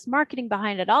put all this marketing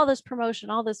behind it, all this promotion,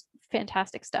 all this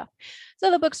fantastic stuff.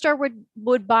 So the bookstore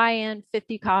would buy in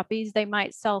 50 copies. They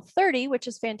might sell 30, which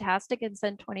is fantastic, and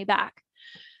send 20 back.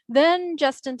 Then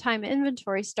just-in-time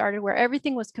inventory started, where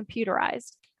everything was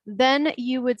computerized. Then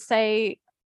you would say,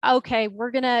 okay,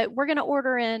 we're gonna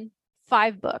order in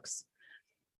 5 books.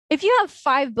 If you have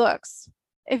 5 books,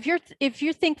 if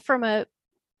you think from a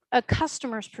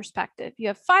customer's perspective, you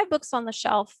have 5 books on the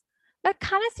shelf, that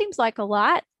kind of seems like a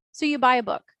lot. So you buy a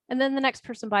book, and then the next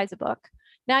person buys a book.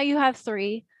 Now you have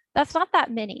 3. That's not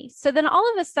that many. So then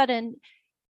all of a sudden,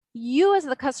 you as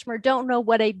the customer don't know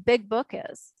what a big book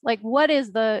is. Like, what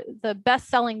is the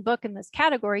best-selling book in this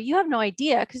category? You have no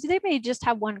idea, because they may just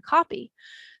have 1 copy.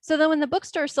 So then when the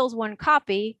bookstore sells 1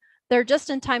 copy, their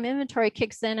just-in-time inventory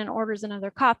kicks in and orders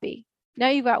another copy. Now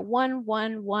you've got 1,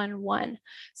 1, 1, 1.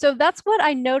 So that's what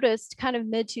I noticed kind of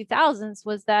mid 2000s,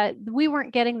 was that we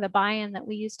weren't getting the buy-in that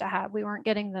we used to have. We weren't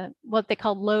getting the, what they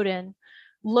call loading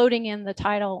in the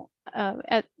title,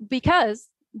 because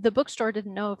the bookstore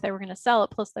didn't know if they were going to sell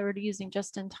it. Plus they were using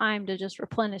just in time to just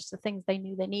replenish the things they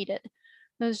knew they needed.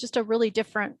 It was just a really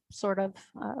different sort of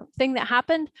thing that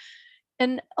happened.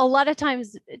 And a lot of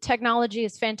times technology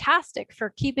is fantastic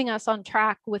for keeping us on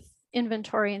track with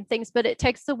inventory and things, but it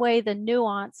takes away the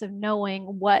nuance of knowing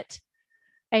what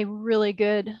a really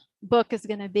good book is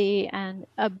going to be, and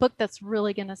a book that's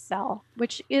really going to sell,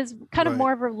 which is kind of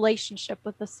more of a relationship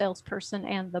with the salesperson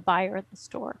and the buyer at the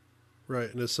store.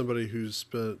 Right. And as somebody who's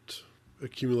spent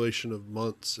accumulation of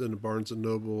months in a Barnes and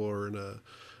Noble or in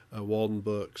a Walden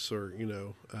Books, or,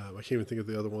 I can't even think of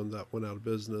the other one that went out of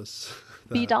business.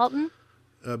 B. Dalton?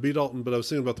 B. Dalton, but I was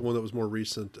thinking about the one that was more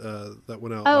recent that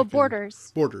went out. Oh,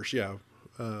 Borders. Borders, yeah.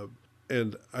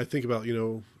 And I think about,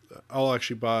 I'll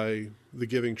actually buy The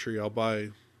Giving Tree. I'll buy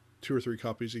 2 or 3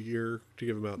 copies a year to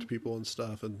give them out to people and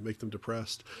stuff and make them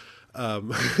depressed.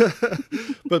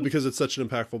 But because it's such an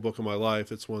impactful book in my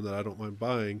life, it's one that I don't mind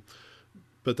buying.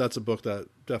 But that's a book that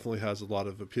definitely has a lot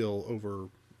of appeal over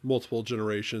multiple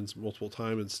generations, multiple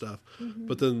time and stuff. Mm-hmm.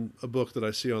 But then a book that I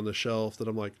see on the shelf that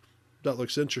I'm like, that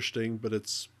looks interesting, but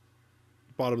it's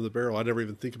bottom of the barrel. I never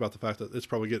even think about the fact that it's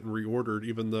probably getting reordered,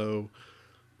 even though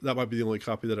that might be the only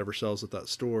copy that ever sells at that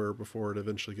store before it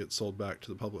eventually gets sold back to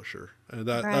the publisher. And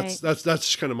that's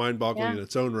just kind of mind-boggling in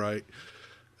its own right.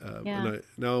 And I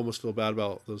now almost feel bad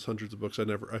about those hundreds of books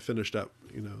I finished at,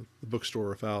 the bookstore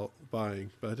without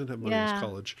buying, but I didn't have money in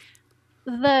college.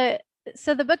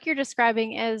 So the book you're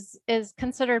describing is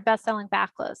considered best-selling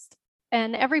backlist,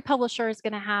 and every publisher is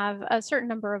going to have a certain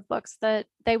number of books that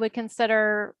they would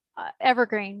consider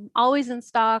evergreen, always in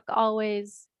stock,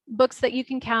 always books that you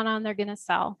can count on, they're going to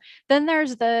sell. Then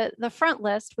there's the front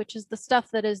list, which is the stuff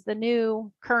that is the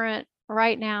new, current,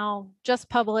 right now, just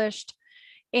published.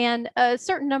 And a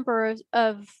certain number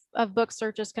of books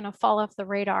are just going to fall off the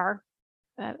radar.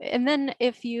 And then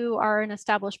if you are an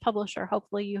established publisher,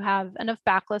 hopefully you have enough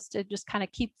backlist to just kind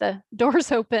of keep the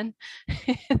doors open.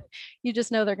 You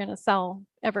just know they're going to sell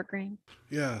evergreen.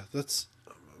 Yeah, that's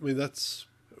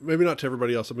maybe not to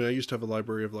everybody else. I mean, I used to have a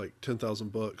library of like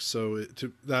 10,000 books. So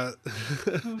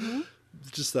mm-hmm.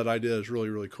 Just that idea is really,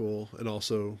 really cool, and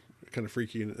also kind of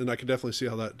freaky. And I can definitely see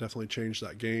how that definitely changed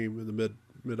that game in the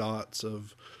mid-aughts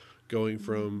of going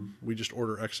from, we just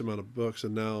order X amount of books,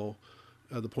 and now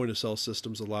the point of sale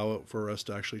systems allow it for us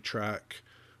to actually track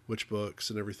which books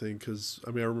and everything. Because I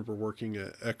remember working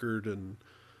at Eckerd and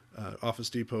Office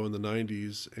Depot in the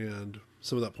 90s, and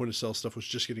some of that point of sale stuff was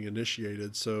just getting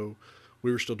initiated. So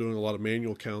we were still doing a lot of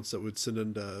manual counts that would send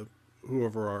into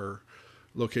whoever our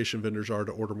location vendors are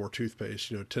to order more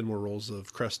toothpaste, 10 more rolls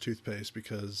of Crest toothpaste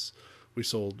because we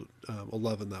sold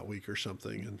 11 that week or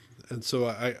something. And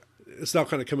so it's now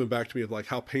kind of coming back to me of like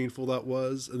how painful that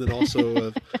was. And then also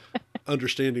of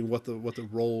understanding what the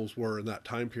roles were in that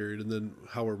time period, and then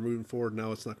how we're moving forward.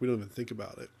 Now it's like, we don't even think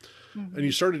about it. Mm-hmm. And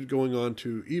you started going on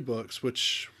to eBooks,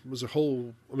 which was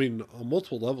on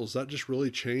multiple levels, that just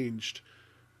really changed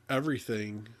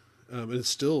everything. And we're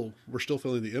still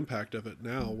feeling the impact of it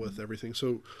now with everything.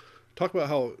 So talk about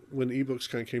how, when eBooks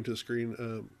kind of came to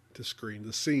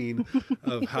the scene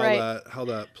of how right. how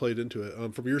that played into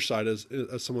it from your side as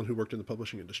someone who worked in the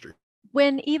publishing industry.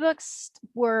 When eBooks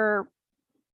were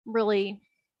really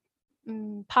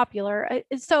popular.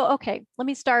 So, okay, let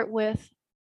me start with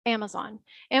Amazon.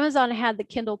 Amazon had the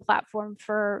Kindle platform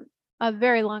for a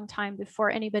very long time before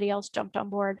anybody else jumped on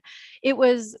board. It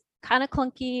was kind of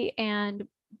clunky, and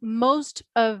most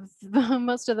of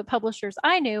the publishers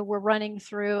I knew were running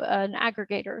through an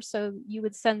aggregator. So you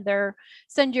would send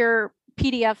your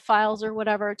PDF files or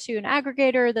whatever to an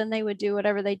aggregator, then they would do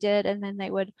whatever they did, and then they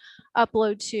would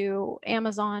upload to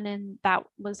Amazon, and that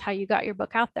was how you got your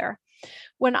book out there.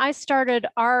 When I started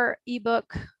our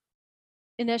ebook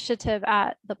initiative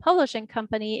at the publishing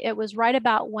company, it was right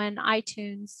about when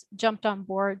iTunes jumped on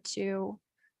board to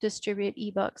distribute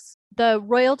ebooks. The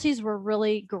royalties were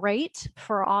really great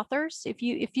for authors. If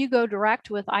you go direct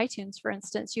with iTunes, for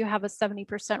instance, you have a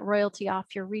 70% royalty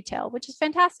off your retail, which is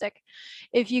fantastic.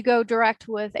 If you go direct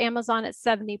with Amazon, it's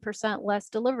 70% less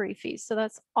delivery fees. So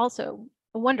that's also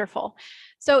wonderful.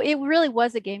 So it really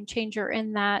was a game changer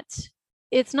in that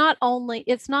it's not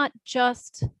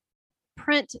just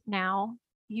print now,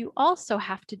 you also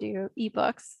have to do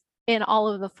ebooks in all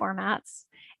of the formats.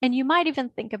 And you might even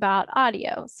think about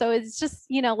audio. So it's just,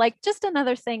 like just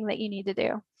another thing that you need to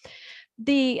do.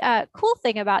 The cool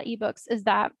thing about ebooks is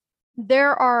that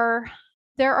there are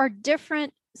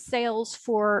different sales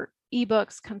for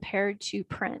ebooks compared to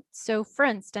print. So for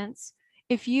instance,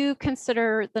 if you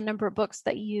consider the number of books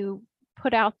that you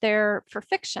put out there for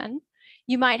fiction,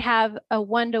 you might have a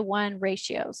 1-to-1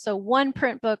 ratio. So one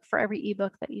print book for every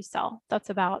ebook that you sell. That's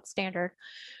about standard.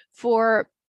 For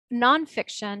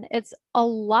nonfiction, it's a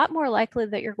lot more likely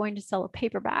that you're going to sell a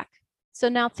paperback. So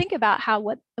now think about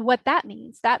what that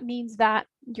means. That means that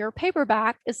your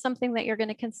paperback is something that you're going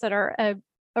to consider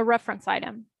a reference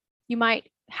item. You might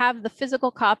have the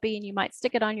physical copy and you might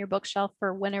stick it on your bookshelf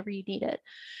for whenever you need it.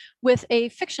 With a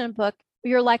fiction book,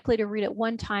 you're likely to read it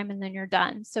one time and then you're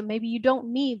done. So maybe you don't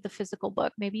need the physical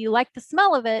book. Maybe you like the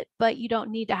smell of it, but you don't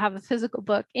need to have a physical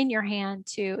book in your hand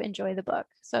to enjoy the book.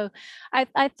 So I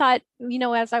thought,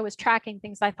 as I was tracking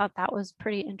things, I thought that was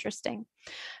pretty interesting.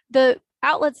 The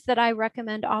outlets that I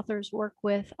recommend authors work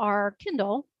with are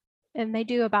Kindle, and they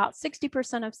do about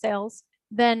 60% of sales.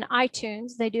 Then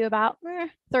iTunes, they do about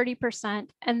 30%.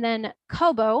 And then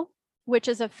Kobo, which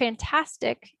is a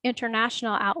fantastic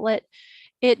international outlet.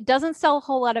 It doesn't sell a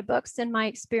whole lot of books in my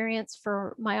experience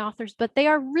for my authors, but they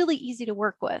are really easy to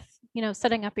work with.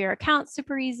 Setting up your account,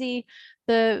 super easy.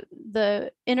 The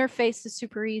interface is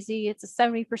super easy. It's a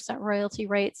 70% royalty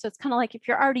rate. So it's kind of like if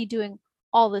you're already doing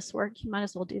all this work, you might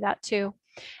as well do that too.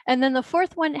 And then the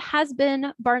fourth one has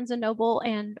been Barnes & Noble.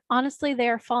 And honestly, they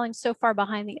are falling so far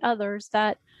behind the others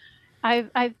that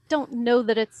I don't know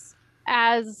that it's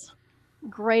as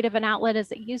great of an outlet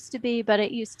as it used to be, but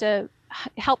it used to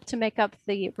help to make up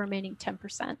the remaining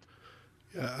 10%.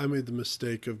 Yeah, I made the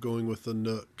mistake of going with the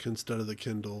Nook instead of the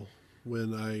Kindle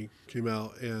when I came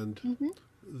out, and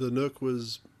the Nook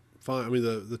was fine. I mean,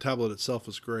 the tablet itself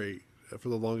was great for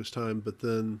the longest time, but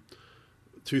then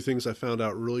two things I found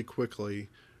out really quickly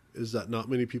is that not as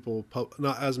many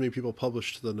people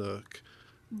published the Nook,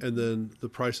 and then the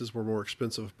prices were more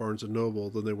expensive with Barnes & Noble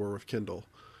than they were with Kindle.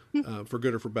 For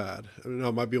good or for bad. I mean,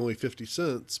 it might be only 50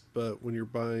 cents, but when you're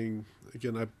buying,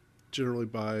 again, I generally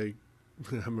buy,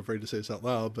 I'm afraid to say this out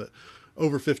loud, but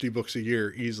over 50 books a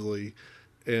year easily,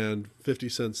 and 50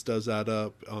 cents does add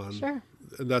up on, sure.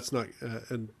 And that's not,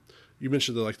 and you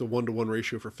mentioned the 1-to-1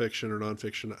 ratio for fiction or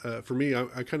nonfiction. For me,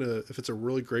 I kind of, if it's a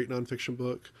really great nonfiction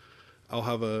book, I'll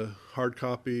have a hard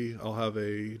copy, I'll have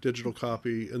a digital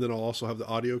copy, and then I'll also have the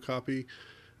audio copy.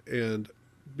 And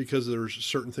because there's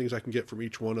certain things I can get from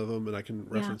each one of them and I can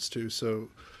reference to. So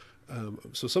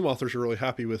some authors are really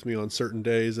happy with me on certain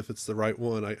days. If it's the right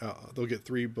one, they'll get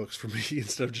 3 books from me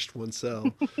instead of just one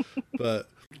sell. But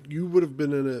you would have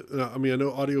been in it. I mean, I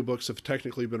know audiobooks have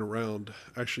technically been around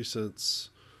actually since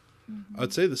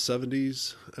I'd say the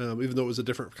 70s, even though it was a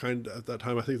different kind at that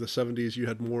time. I think the 70s you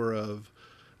had more of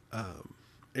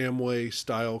Amway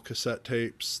style cassette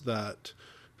tapes that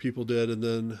people did, and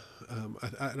then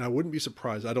and I wouldn't be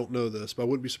surprised, I don't know this, but I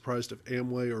wouldn't be surprised if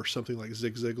Amway or something like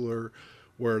Zig Ziglar,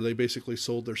 where they basically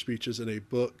sold their speeches in a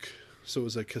book, so it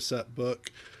was a cassette book,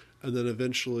 and then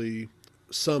eventually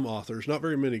some authors, not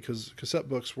very many, because cassette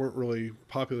books weren't really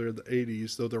popular in the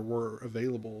 80s, though there were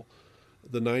available.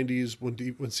 The 90s, when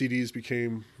CDs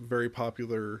became very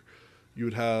popular, you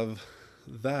would have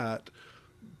that.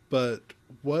 But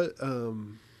what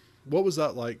was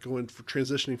that like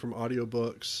transitioning from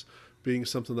audiobooks being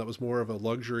something that was more of a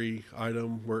luxury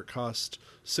item where it cost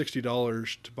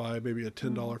 $60 to buy maybe a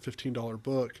 $10, $15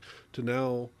 book to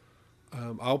now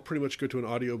I'll pretty much go to an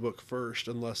audiobook first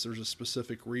unless there's a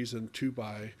specific reason to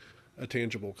buy a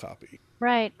tangible copy.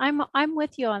 Right. I'm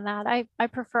with you on that. I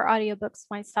prefer audiobooks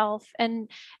myself. And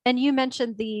you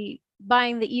mentioned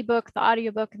buying the ebook, the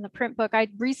audiobook, and the print book. I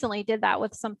recently did that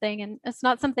with something, and it's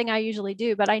not something I usually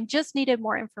do, but I just needed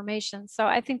more information. So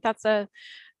I think that's an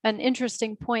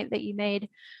interesting point that you made.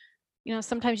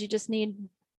 Sometimes you just need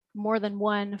more than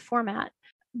one format.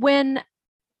 When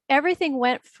everything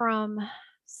went from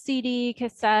CD,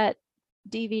 cassette,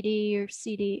 DVD or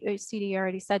CD I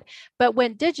already said, but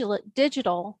when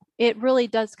digital, it really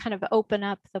does kind of open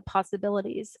up the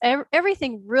possibilities.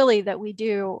 Everything really that we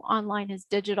do online is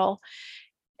digital.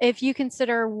 If you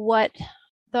consider what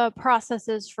the process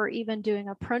is for even doing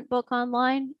a print book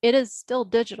online, it is still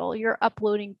digital. You're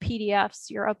uploading PDFs,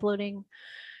 you're uploading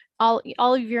all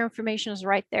of your information is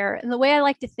right there. And the way I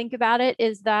like to think about it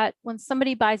is that when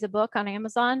somebody buys a book on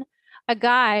Amazon, a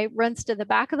guy runs to the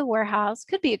back of the warehouse,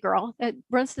 could be a girl,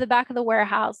 runs to the back of the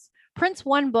warehouse, prints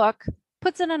one book,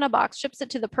 puts it in a box, ships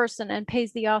it to the person, and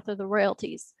pays the author the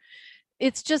royalties.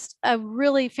 It's just a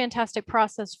really fantastic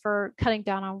process for cutting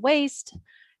down on waste,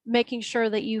 making sure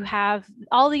that you have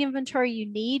all the inventory you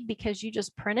need because you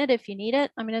just print it if you need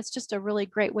it. I mean, it's just a really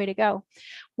great way to go.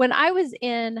 When I was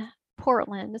in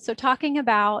Portland, so talking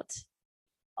about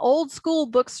old school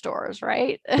bookstores,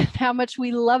 right? How much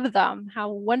we love them,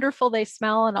 how wonderful they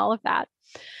smell, and all of that.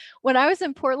 When I was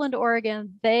in Portland,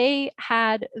 Oregon, they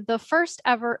had the first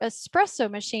ever espresso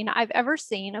machine I've ever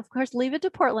seen. Of course, leave it to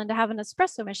Portland to have an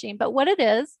espresso machine, but what it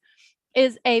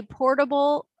is a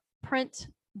portable print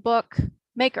book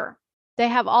maker. They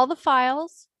have all the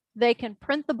files. They can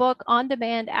print the book on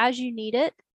demand as you need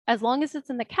it. As long as it's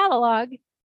in the catalog,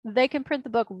 they can print the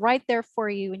book right there for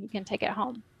you and you can take it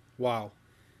home. Wow.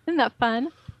 Isn't that fun?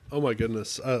 Oh my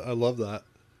goodness. I love that.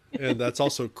 And that's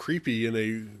also creepy in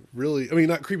a really, I mean,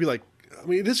 not creepy like, I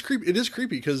mean, it is creepy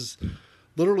because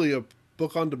literally a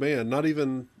book on demand, not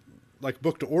even like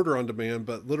book to order on demand,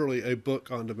 but literally a book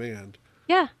on demand.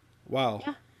 Yeah. Wow.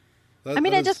 Yeah.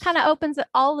 It just kind of opens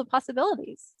all the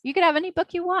possibilities. You could have any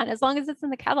book you want. As long as it's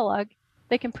in the catalog,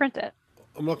 they can print it.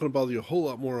 I'm not going to bother you a whole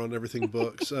lot more on everything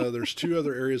books. There's two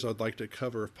other areas I'd like to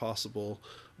cover if possible.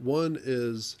 One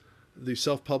is the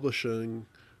self-publishing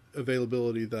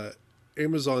availability that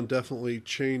Amazon definitely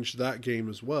changed that game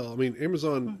as well. I mean,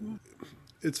 Amazon,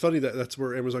 it's funny that that's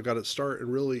where Amazon got its start.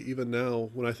 And really, even now,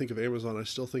 when I think of Amazon, I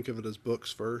still think of it as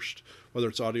books first, whether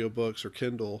it's audiobooks or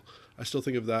Kindle. I still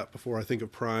think of that before I think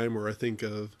of Prime or I think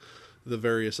of the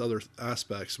various other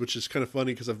aspects, which is kind of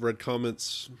funny because I've read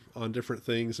comments on different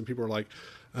things and people are like,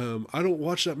 I don't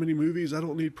watch that many movies. I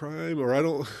don't need Prime, or I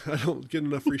don't get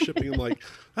enough free shipping. I'm like,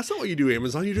 that's not what you do,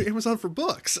 Amazon. You do Amazon for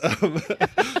books.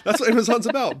 That's what Amazon's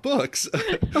about, books.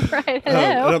 Right.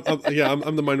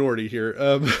 I'm the minority here.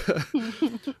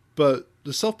 But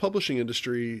the self-publishing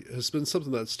industry has been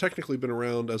something that's technically been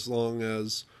around as long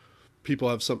as people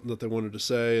have something that they wanted to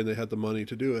say and they had the money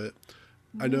to do it.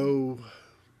 I know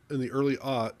in the early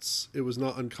aughts, it was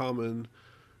not uncommon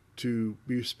to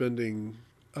be spending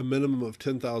a minimum of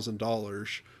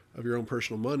 $10,000 of your own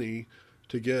personal money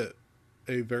to get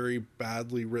a very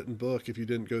badly written book if you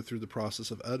didn't go through the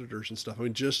process of editors and stuff. I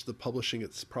mean, just the publishing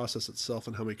process itself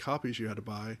and how many copies you had to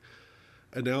buy.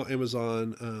 And now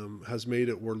Amazon has made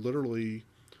it where literally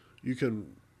you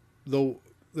can, though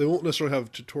they won't necessarily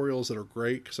have tutorials that are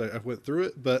great because I went through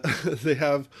it, but they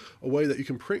have a way that you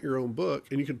can print your own book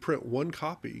and you can print one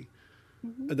copy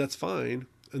and that's fine.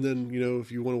 And then, you know,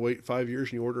 if you want to wait 5 years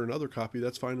and you order another copy,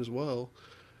 that's fine as well.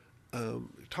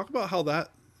 Talk about how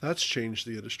that's changed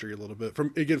the industry a little bit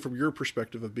from your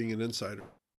perspective of being an insider.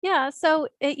 Yeah. So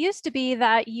it used to be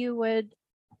that you would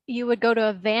go to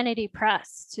a vanity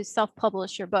press to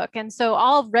self-publish your book. And so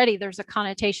already there's a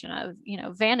connotation of,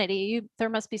 vanity. There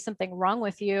must be something wrong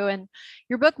with you and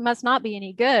your book must not be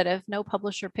any good if no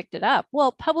publisher picked it up.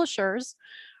 Well, publishers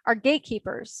are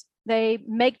gatekeepers. They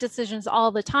make decisions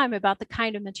all the time about the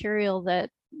kind of material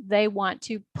that they want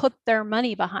to put their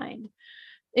money behind.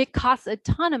 It costs a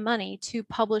ton of money to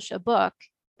publish a book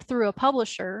through a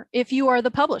publisher if you are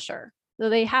the publisher. So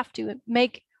they have to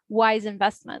make wise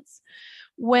investments.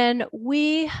 When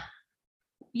we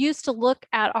used to look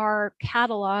at our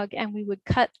catalog and we would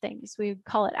cut things, we would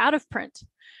call it out of print.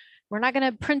 We're not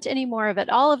going to print any more of it.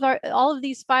 All of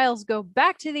these files go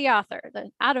back to the author,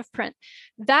 the out of print.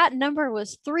 That number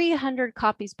was 300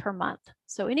 copies per month.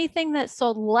 So anything that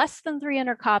sold less than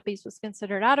 300 copies was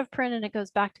considered out of print and it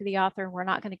goes back to the author and we're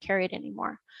not going to carry it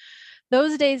anymore.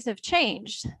 Those days have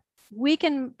changed. We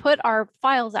can put our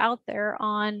files out there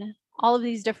on all of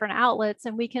these different outlets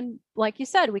and we can, like you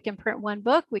said, we can print one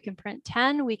book, we can print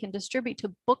 10, we can distribute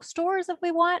to bookstores if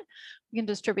we want, we can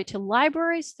distribute to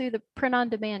libraries through the print on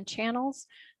demand channels.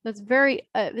 It's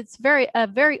a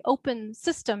very open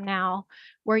system now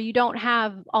where you don't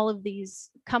have all of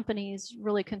these companies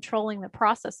really controlling the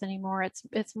process anymore.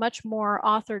 It's much more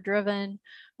author driven,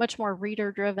 much more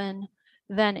reader driven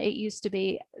than it used to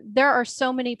be. There are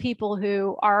so many people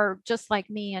who are just like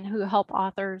me and who help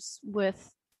authors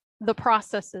with the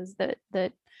processes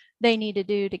that they need to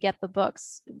do to get the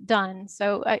books done.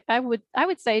 So I would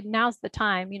say now's the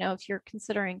time, if you're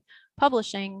considering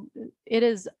publishing, it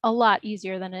is a lot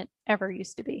easier than it ever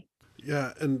used to be.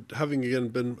 Yeah. And having, again,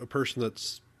 been a person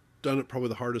that's done it probably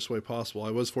the hardest way possible,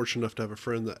 I was fortunate enough to have a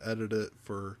friend that edited it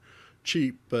for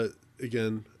cheap, but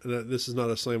again, and this is not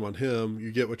a slam on him,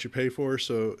 you get what you pay for.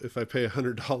 So if I pay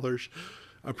 $100,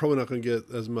 I'm probably not going to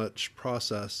get as much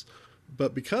process.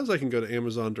 But because I can go to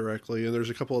Amazon directly, and there's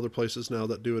a couple other places now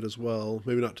that do it as well,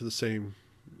 maybe not to the same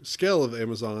scale of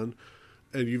Amazon,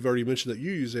 and you've already mentioned that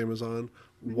you use Amazon,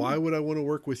 why would I want to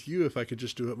work with you if I could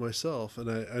just do it myself? And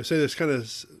I say this kind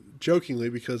of jokingly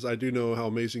because I do know how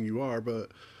amazing you are, but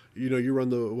you run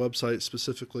the website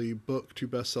specifically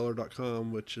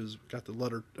book2bestseller.com, which has got the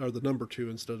letter or the number 2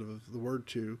 instead of the word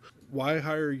 2. Why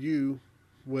hire you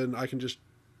when I can just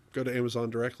go to Amazon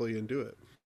directly and do it?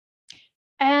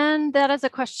 And that is a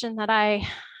question that I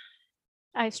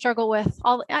struggle with.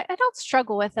 I don't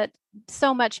struggle with it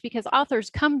so much because authors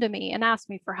come to me and ask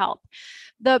me for help.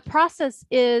 The process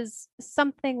is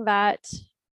something that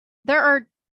there are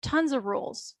tons of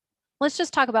rules. Let's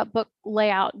just talk about book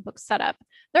layout and book setup.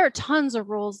 There are tons of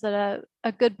rules that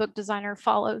a good book designer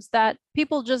follows that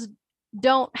people just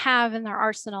don't have in their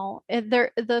arsenal.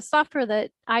 The software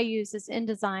that I use is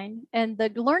InDesign, and the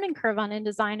learning curve on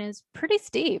InDesign is pretty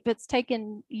steep. It's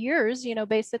taken years,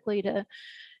 basically to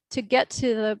get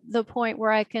to the point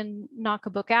where I can knock a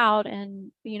book out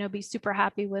and, be super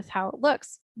happy with how it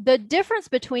looks. The difference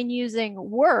between using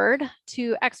Word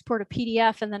to export a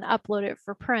PDF and then upload it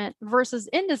for print versus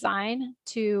InDesign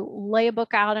to lay a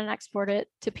book out and export it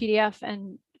to PDF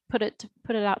and put it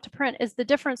out to print is the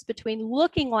difference between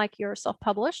looking like you're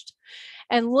self-published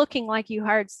and looking like you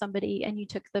hired somebody and you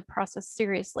took the process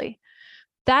seriously.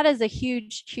 That is a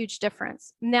huge, huge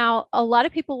difference. Now, a lot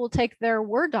of people will take their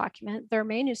Word document, their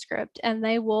manuscript, and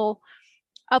they will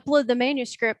upload the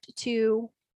manuscript to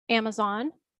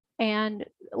Amazon and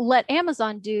let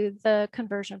Amazon do the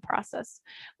conversion process.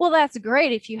 Well, that's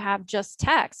great if you have just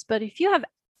text, but if you have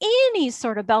any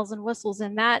sort of bells and whistles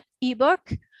in that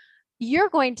ebook, you're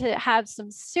going to have some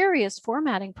serious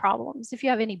formatting problems. If you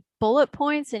have any bullet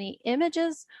points, any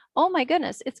images, oh my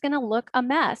goodness, it's going to look a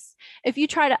mess. If you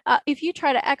try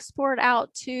to export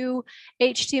out to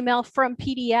HTML from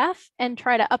PDF and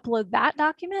try to upload that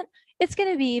document, it's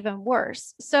going to be even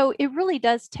worse. So it really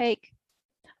does take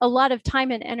a lot of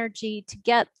time and energy to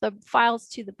get the files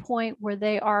to the point where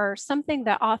they are something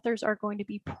that authors are going to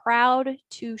be proud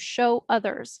to show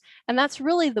others. And that's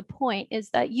really the point, is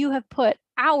that you have put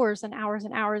hours and hours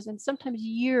and hours and sometimes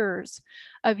years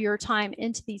of your time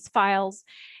into these files,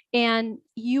 and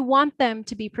you want them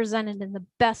to be presented in the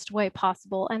best way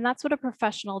possible. And that's what a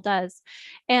professional does.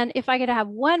 And if I could have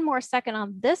one more second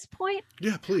on this point.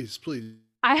 Yeah, please.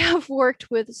 I have worked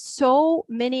with so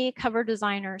many cover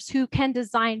designers who can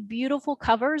design beautiful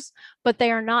covers, but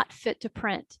they are not fit to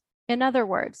print. In other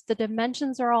words, the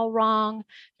dimensions are all wrong.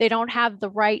 They don't have the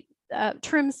right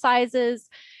trim sizes.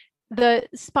 The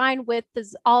spine width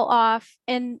is all off.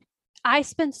 And I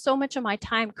spend so much of my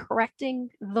time correcting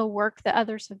the work that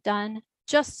others have done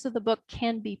just so the book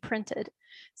can be printed.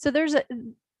 So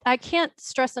I can't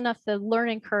stress enough the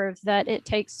learning curve that it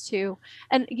takes to,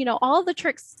 and all the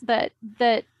tricks that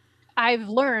I've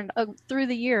learned through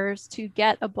the years to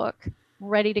get a book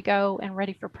ready to go and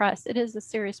ready for press. It is a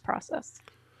serious process.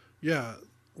 Yeah,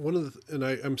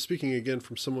 I'm speaking again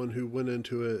from someone who went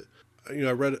into it.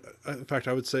 I read, in fact,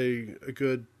 I would say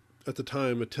at the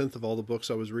time, a 10th of all the books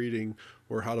I was reading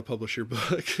were how to publish your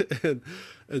book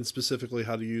and specifically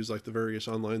how to use like the various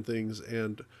online things.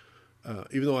 And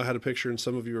even though I had a picture, and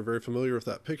some of you are very familiar with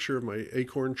that picture of my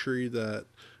acorn tree that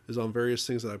is on various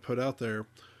things that I put out there,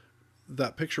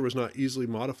 that picture was not easily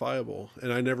modifiable.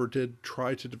 And I never did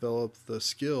try to develop the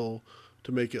skill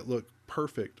to make it look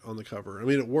perfect on the cover. I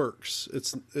mean, it works.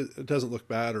 It doesn't look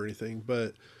bad or anything,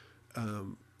 but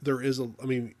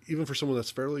even for someone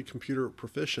that's fairly computer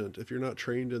proficient, if you're not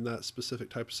trained in that specific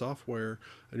type of software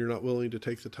and you're not willing to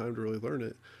take the time to really learn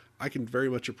it, I can very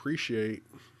much appreciate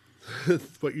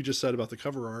what you just said about the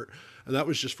cover art. And that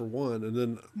was just for one. And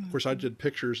then of course I did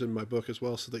pictures in my book as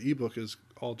well. So the ebook is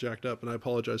all jacked up, and I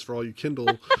apologize for all you Kindle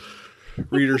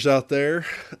readers out there.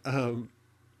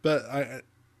 But I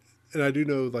do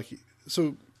know,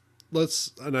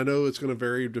 and I know it's going to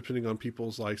vary depending on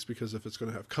people's likes, because if it's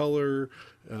going to have color,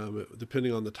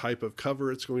 depending on the type of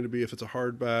cover it's going to be, if it's a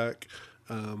hardback,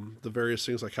 the various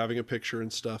things like having a picture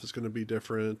and stuff is going to be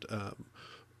different.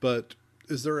 But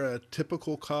is there a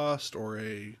typical cost, or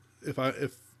if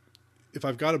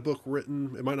I've got a book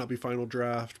written, it might not be final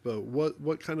draft, but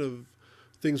what kind of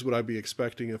things would I be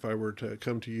expecting if I were to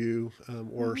come to you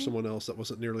or someone else that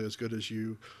wasn't nearly as good as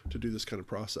you to do this kind of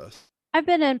process? I've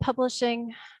been in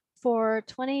publishing for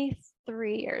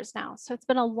 23 years now, so it's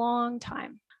been a long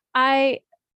time. I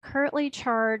currently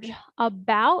charge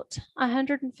about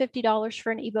 $150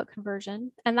 for an ebook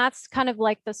conversion. And that's kind of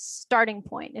like the starting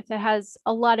point. If it has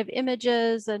a lot of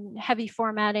images and heavy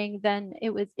formatting, then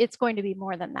it's going to be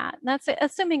more than that. And that's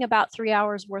assuming about 3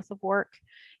 hours worth of work,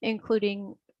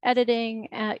 including editing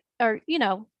or,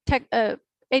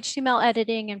 HTML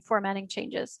editing and formatting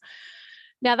changes.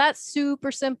 Now that's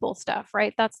super simple stuff,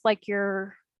 right? That's like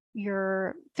your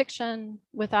fiction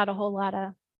without a whole lot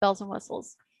of bells and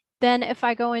whistles. Then if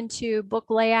I go into book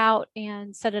layout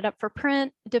and set it up for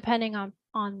print, depending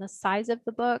on the size of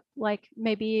the book, like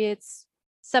maybe it's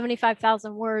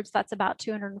 75,000 words, that's about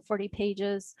 240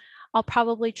 pages. I'll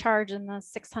probably charge in the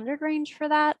 600 range for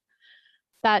that.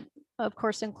 That of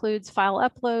course includes file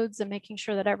uploads and making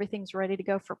sure that everything's ready to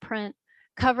go for print.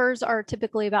 Covers are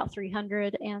typically about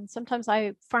 300, and sometimes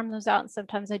I farm those out and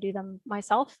sometimes I do them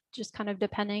myself, just kind of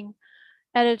depending.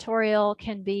 Editorial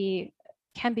can be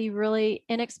really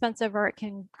inexpensive, or it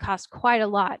can cost quite a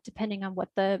lot depending on what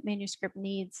the manuscript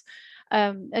needs.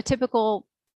 A typical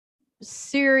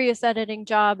serious editing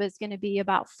job is going to be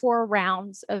about 4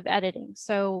 rounds of editing.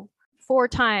 So 4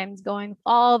 times going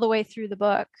all the way through the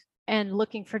book and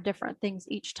looking for different things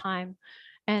each time.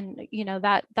 And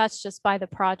that's just by the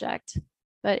project,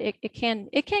 but it can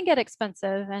get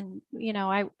expensive. And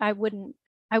I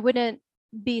wouldn't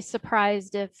be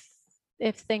surprised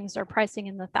if things are pricing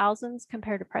in the thousands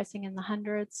compared to pricing in the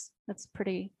hundreds. That's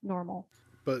pretty normal.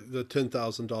 But the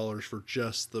 $10,000 for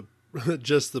just the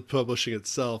just the publishing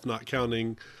itself, not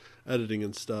counting editing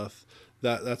and stuff,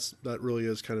 that really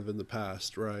is kind of in the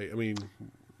past, right? I mean,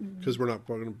 because we're not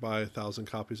going to buy 1,000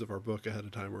 copies of our book ahead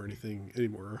of time or anything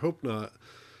anymore. I hope not,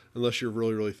 unless you're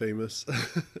really, really famous.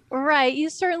 Right. You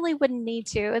certainly wouldn't need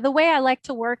to. The way I like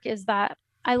to work is that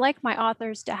I like my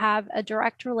authors to have a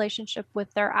direct relationship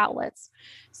with their outlets.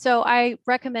 So I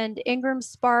recommend Ingram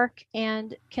Spark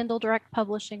and Kindle Direct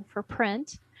Publishing for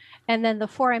print, and then the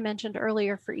 4 I mentioned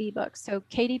earlier for ebooks. So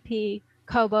KDP,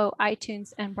 Kobo,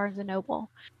 iTunes, and Barnes & Noble.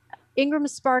 Ingram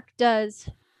Spark does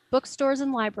bookstores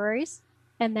and libraries,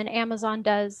 and then Amazon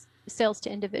does sales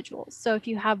to individuals. So if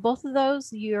you have both of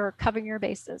those, you're covering your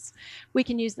bases. We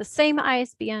can use the same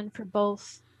ISBN for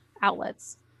both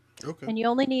outlets. Okay. And you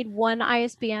only need one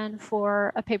ISBN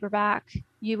for a paperback.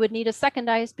 You would need a second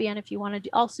ISBN if you want to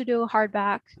also do a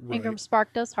hardback. Right. Ingram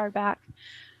Spark does hardback.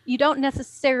 You don't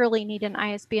necessarily need an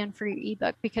ISBN for your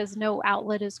ebook because no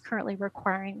outlet is currently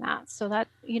requiring that. So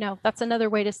that's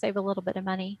another way to save a little bit of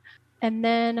money. And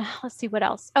then let's see what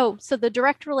else. Oh, so the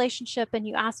direct relationship, and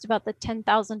you asked about the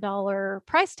 $10,000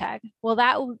 price tag. Well,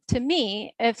 that to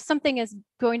me, if something is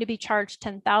going to be charged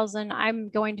 $10,000, I'm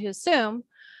going to assume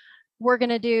we're going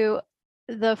to do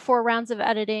the 4 rounds of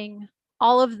editing.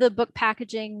 All of the book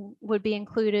packaging would be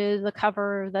included, the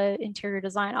cover, the interior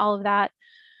design, all of that.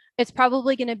 It's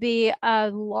probably going to be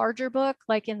a larger book,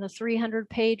 like in the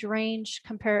 300-page range,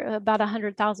 about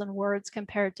 100,000 words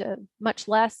compared to much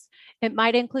less. It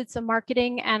might include some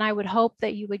marketing, and I would hope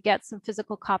that you would get some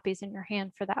physical copies in your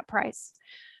hand for that price.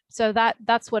 So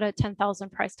that's what a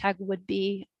 10,000 price tag would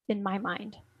be in my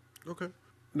mind. Okay.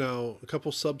 Now, a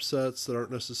couple subsets that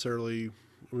aren't necessarily,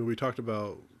 I mean, we talked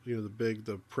about,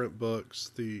 the print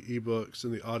books, the ebooks,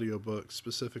 and the audio books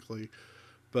specifically,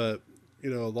 but, a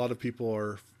lot of people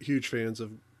are huge fans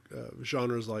of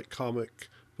genres like comic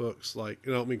books, like,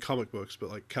 I don't mean comic books, but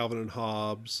like Calvin and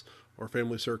Hobbes or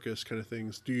Family Circus kind of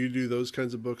things. Do you do those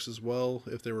kinds of books as well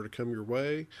if they were to come your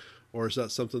way? Or is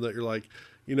that something that you're like,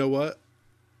 you know what?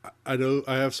 I know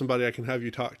I have somebody I can have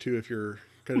you talk to if you're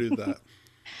going to do that.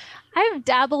 I've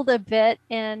dabbled a bit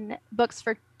in books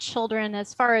for children,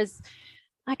 as far as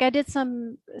like I did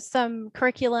some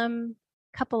curriculum,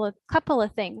 couple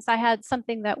of things. I had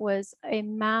something that was a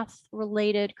math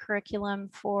related curriculum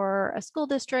for a school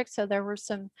district, so there were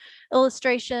some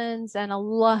illustrations and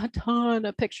a ton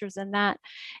of pictures in that.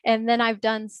 And then I've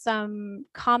done some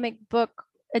comic book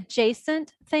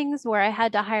adjacent things where I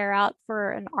had to hire out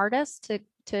for an artist to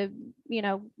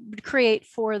create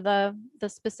for the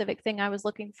specific thing I was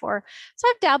looking for. So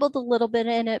I've dabbled a little bit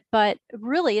in it, but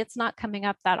really it's not coming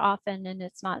up that often, and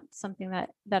it's not something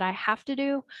that I have to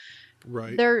do.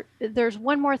 Right. There's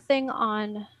one more thing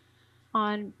on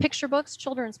picture books,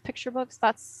 children's picture books.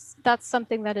 That's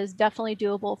something that is definitely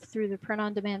doable through the print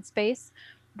on demand space.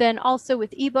 Then also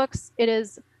with ebooks, it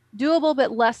is doable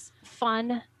but less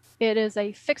fun. It is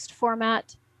a fixed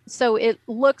format, so it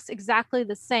looks exactly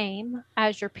the same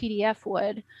as your PDF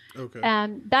would. Okay.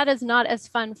 And that is not as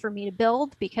fun for me to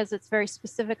build because it's very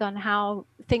specific on how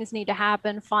things need to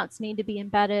happen. Fonts need to be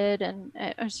embedded, and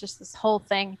it's just this whole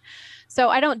thing. So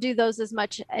I don't do those as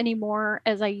much anymore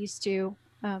as I used to.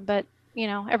 But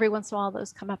every once in a while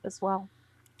those come up as well.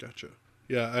 Gotcha.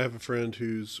 Yeah, I have a friend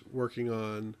who's working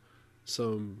on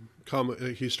some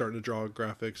comic. He's starting to draw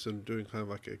graphics and doing kind of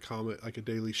like a comic, like a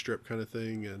daily strip kind of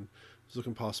thing, and he's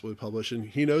looking possibly publish. And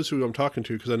he knows who I'm talking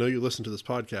to because I know you listen to this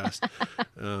podcast.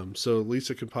 So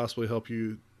Lisa could possibly help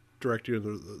you, direct you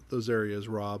in those areas.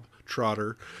 Rob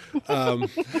Trotter, um,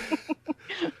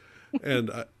 and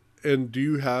and do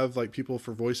you have like people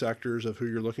for voice actors of who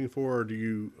you're looking for,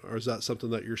 or is that something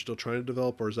that you're still trying to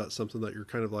develop, or is that something that you're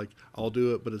kind of like, I'll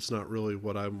do it, but it's not really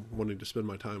what I'm wanting to spend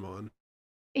my time on?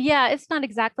 Yeah, it's not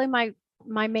exactly my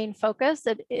main focus.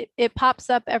 It pops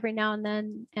up every now and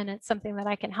then, and it's something that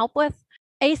I can help with.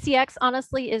 ACX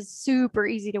honestly is super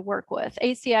easy to work with.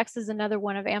 ACX is another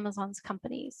one of Amazon's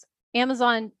companies.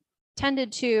 Amazon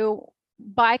tended to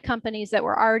buy companies that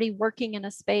were already working in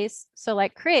a space. So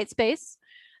like CreateSpace,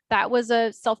 that was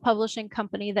a self-publishing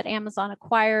company that Amazon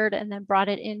acquired and then brought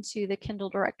it into the Kindle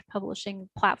Direct Publishing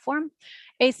platform.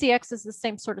 ACX is the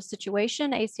same sort of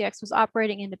situation. ACX was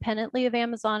operating independently of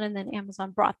Amazon, and then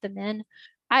Amazon brought them in.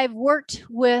 I've worked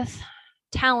with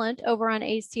talent over on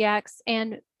ACX,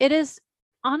 and it is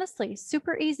honestly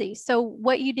super easy. So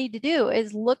what you need to do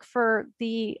is look for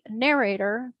the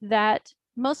narrator that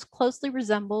most closely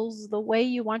resembles the way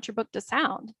you want your book to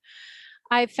sound.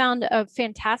 I found a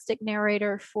fantastic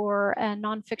narrator for a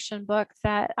nonfiction book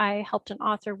that I helped an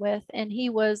author with, and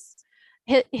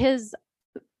his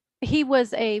he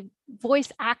was a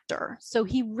voice actor, so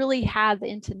he really had the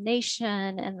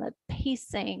intonation and the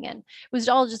pacing, and it was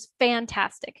all just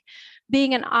fantastic.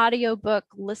 Being an audiobook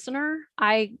listener,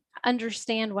 I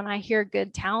understand when I hear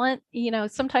good talent.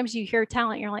 Sometimes you hear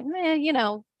talent, you're like,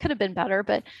 could have been better,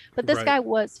 but this Right. guy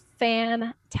was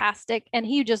fantastic, and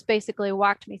he just basically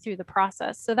walked me through the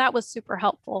process. So that was super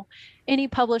helpful. Any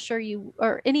publisher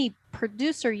or any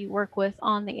producer you work with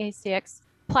on the ACX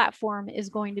platform is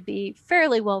going to be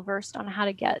fairly well versed on how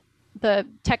to get the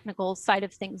technical side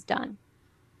of things done.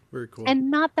 Very cool.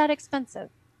 And not that expensive.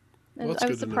 Well, that's I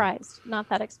was good to know. surprised. Not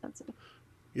that expensive.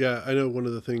 Yeah, I know one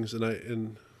of the things,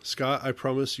 and Scott, I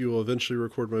promise you will eventually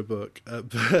record my book.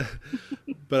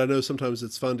 But I know sometimes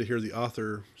it's fun to hear the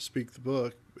author speak the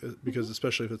book because,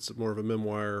 especially if it's more of a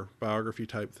memoir biography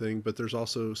type thing. But there's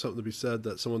also something to be said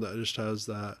that someone that just has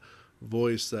that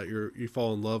voice that you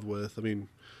fall in love with. I mean,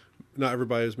 not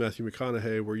everybody is Matthew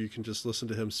McConaughey, where you can just listen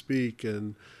to him speak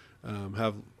and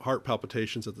have heart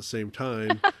palpitations at the same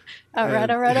time. All right.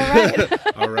 And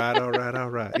all right, all right, all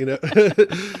right.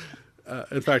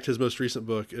 In fact, his most recent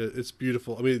book, it's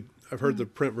beautiful. I mean, I've heard the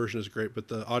print version is great, but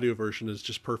the audio version is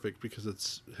just perfect because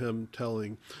it's him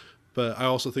telling. But I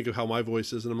also think of how my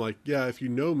voice is, and I'm like, yeah, if you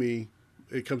know me,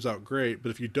 it comes out great. But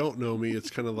if you don't know me, it's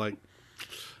kind of like,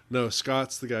 no,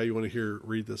 Scott's the guy you want to hear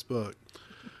read this book.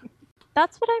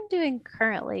 That's what I'm doing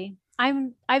currently.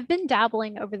 I've been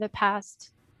dabbling over the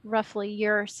past roughly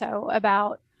year or so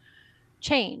about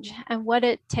change and what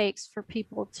it takes for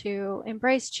people to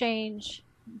embrace change,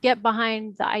 get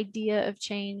behind the idea of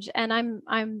change. And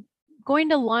I'm going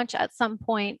to launch at some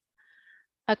point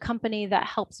a company that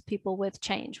helps people with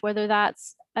change, whether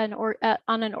that's on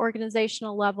an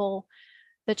organizational level,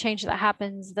 the change that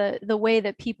happens, the way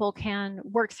that people can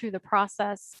work through the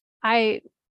process. I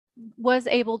was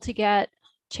able to get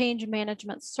change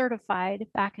management certified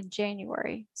back in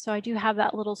January. So I do have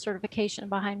that little certification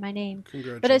behind my name.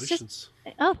 But it's just, Congratulations.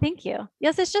 oh, thank you.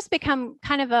 Yes, it's just become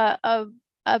kind of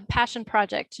a passion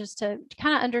project, just to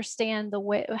kind of understand the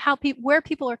way where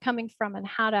people are coming from and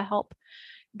how to help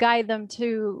guide them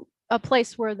to a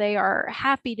place where they are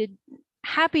happy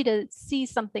to see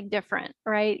something different,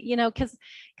 right?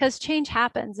 Because change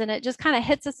happens, and it just kind of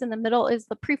hits us in the middle is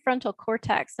the prefrontal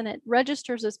cortex, and it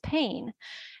registers as pain.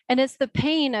 And it's the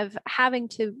pain of having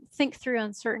to think through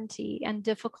uncertainty and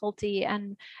difficulty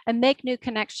and make new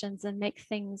connections and make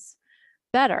things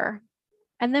better.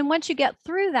 And then once you get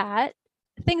through that,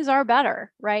 things are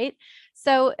better, right?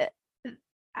 So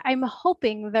I'm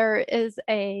hoping there is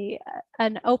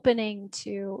an opening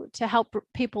to help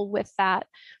people with that.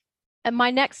 And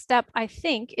my next step, I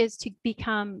think, is to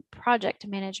become project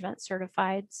management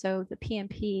certified. So the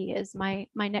PMP is my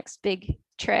next big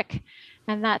trick,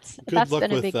 and that's Good luck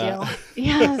been a with big deal.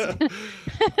 that.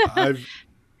 Yeah.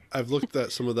 I've looked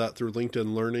at some of that through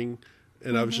LinkedIn Learning,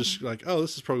 and I was Mhm. just like, oh,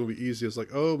 this is probably gonna be easy. It's like,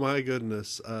 oh my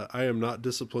goodness, I am not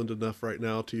disciplined enough right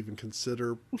now to even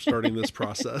consider starting this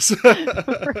process.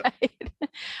 Right.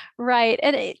 Right.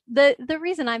 And the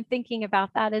reason I'm thinking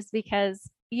about that is because,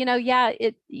 yeah,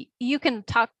 you can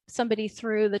talk somebody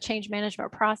through the change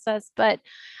management process, but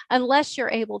unless you're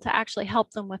able to actually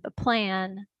help them with a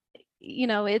plan,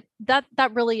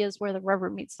 that really is where the rubber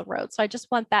meets the road. So I just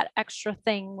want that extra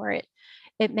thing where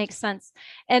it makes sense.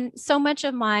 And so much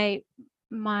of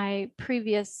my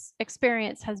previous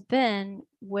experience has been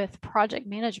with project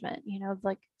management,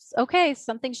 like, okay,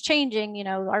 something's changing,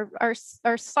 our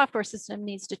software system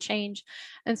needs to change.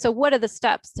 And so what are the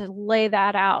steps to lay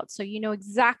that out? So you know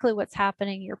exactly what's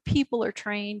happening. Your people are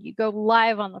trained. You go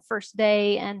live on the first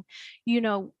day and you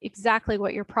know exactly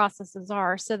what your processes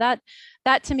are. So that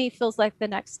to me feels like the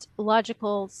next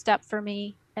logical step for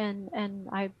me. And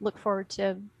I look forward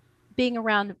to being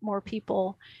around more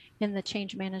people in the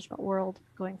change management world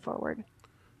going forward.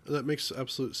 That makes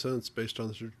absolute sense based on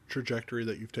the trajectory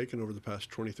that you've taken over the past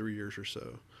 23 years or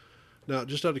so. Now,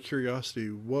 just out of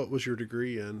curiosity, what was your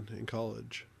degree in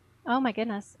college? Oh my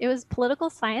goodness. It was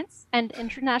political science and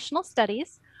international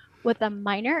studies with a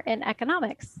minor in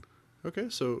economics. Okay,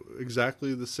 so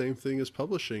exactly the same thing as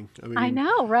publishing. I I mean,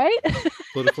 know, right?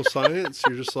 political science,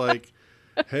 you're just like,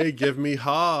 hey, give me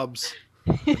Hobbes.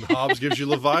 And Hobbes gives you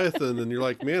Leviathan, and you're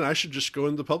like, man, I should just go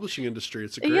into the publishing industry.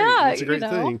 It's a great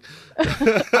thing.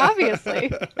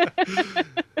 Obviously.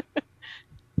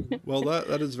 Well,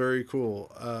 that is very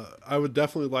cool. I would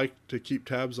definitely like to keep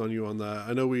tabs on you on that.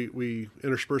 I know we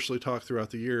interspersely talk throughout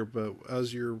the year, but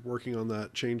as you're working on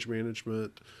that change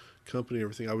management company,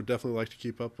 everything, I would definitely like to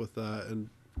keep up with that and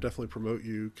definitely promote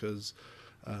you, because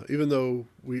even though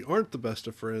we aren't the best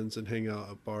of friends and hang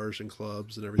out at bars and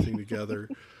clubs and everything together,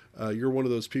 you're one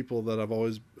of those people that I've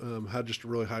always had just a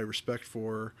really high respect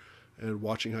for, and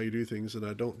watching how you do things. And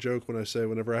I don't joke when I say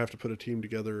whenever I have to put a team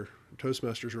together,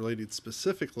 Toastmasters related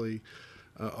specifically,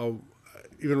 I'll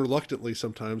even reluctantly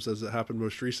sometimes, as it happened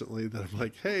most recently, that I'm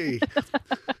like, hey,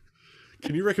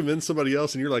 can you recommend somebody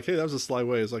else? And you're like, hey, that was a sly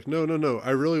way. It's like, no. I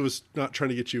really was not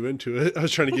trying to get you into it. I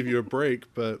was trying to give you a break,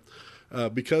 but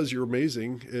because you're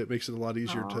amazing, it makes it a lot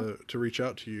easier to reach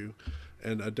out to you.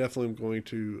 And I definitely am going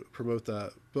to promote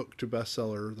that book to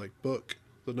bestseller, like book,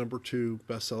 the number 2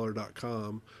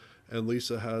 bestseller.com. And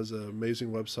Lisa has an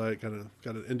amazing website, kind of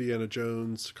got an Indiana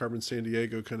Jones, Carmen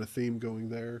Sandiego kind of theme going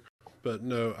there. But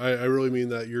no, I really mean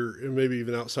that. You're maybe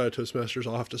even outside of Toastmasters,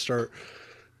 I'll have to start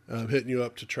hitting you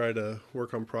up to try to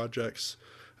work on projects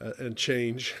and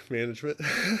change management.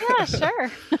 Yeah,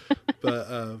 sure.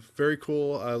 But very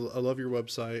cool. I love your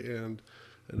website, and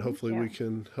hopefully we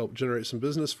can help generate some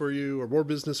business for you, or more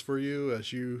business for you,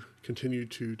 as you continue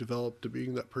to develop to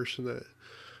being that person that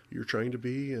you're trying to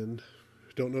be and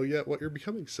don't know yet what you're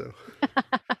becoming. So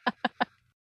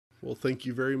well, thank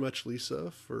you very much, Lisa,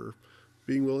 for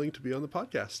being willing to be on the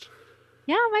podcast.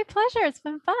 Yeah, my pleasure. It's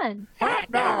been fun.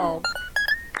 Hot dog.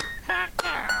 Hot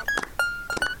dog.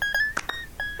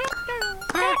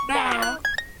 Hot dog.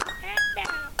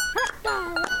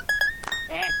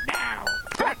 Hot dog.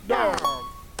 Hot dog.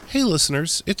 Hey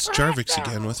listeners, it's Jarvix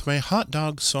again with my hot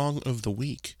dog song of the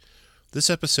week. This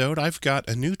episode, I've got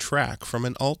a new track from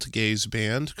an alt-gaze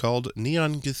band called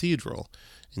Neon Cathedral.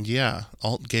 And yeah,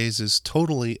 alt-gaze is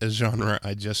totally a genre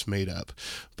I just made up,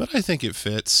 but I think it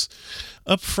fits.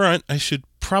 Up front, I should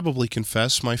probably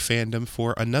confess my fandom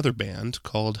for another band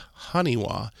called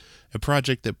Haniwa, a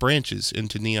project that branches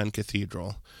into Neon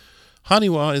Cathedral.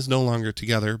 Haniwa is no longer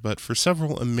together, but for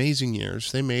several amazing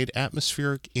years they made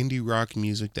atmospheric indie rock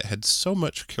music that had so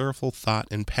much careful thought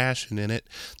and passion in it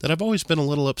that I've always been a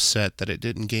little upset that it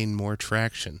didn't gain more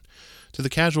traction. To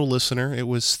the casual listener, it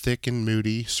was thick and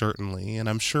moody, certainly, and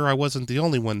I'm sure I wasn't the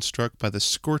only one struck by the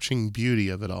scorching beauty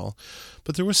of it all.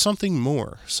 But there was something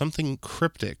more, something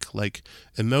cryptic, like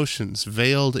emotions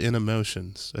veiled in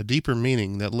emotions, a deeper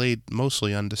meaning that lay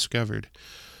mostly undiscovered.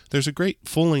 There's a great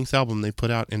full-length album they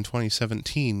put out in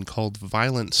 2017 called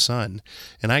Violent Sun,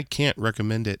 and I can't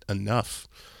recommend it enough.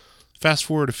 Fast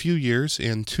forward a few years,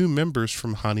 and 2 members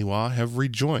from Haniwa have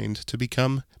rejoined to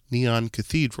become Neon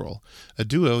Cathedral, a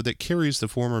duo that carries the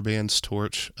former band's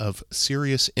torch of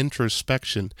serious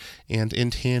introspection and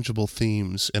intangible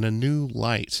themes in a new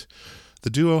light. The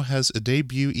duo has a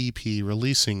debut EP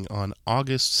releasing on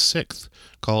August 6th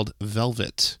called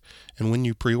Velvet, and when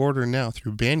you pre-order now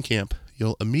through Bandcamp,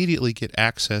 you'll immediately get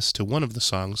access to one of the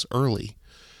songs early.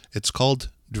 It's called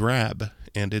Drab,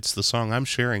 and it's the song I'm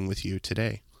sharing with you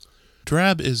today.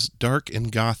 Drab is dark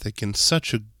and gothic in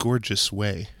such a gorgeous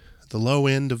way. The low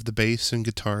end of the bass and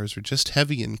guitars are just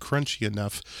heavy and crunchy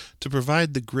enough to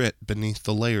provide the grit beneath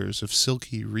the layers of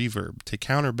silky reverb to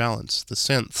counterbalance the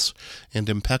synths and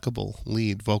impeccable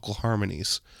lead vocal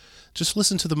harmonies. Just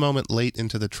listen to the moment late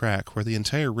into the track where the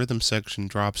entire rhythm section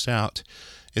drops out.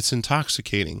 It's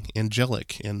intoxicating,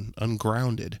 angelic, and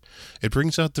ungrounded. It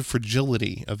brings out the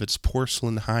fragility of its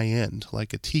porcelain high end,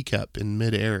 like a teacup in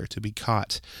mid-air to be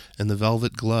caught, and the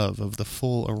velvet glove of the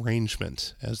full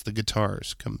arrangement as the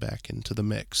guitars come back into the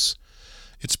mix.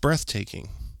 It's breathtaking,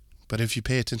 but if you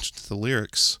pay attention to the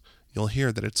lyrics, you'll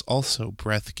hear that it's also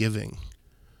breath-giving.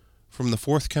 From the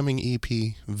forthcoming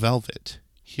EP, Velvet,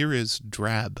 here is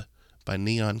Drab by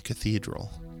Neon Cathedral.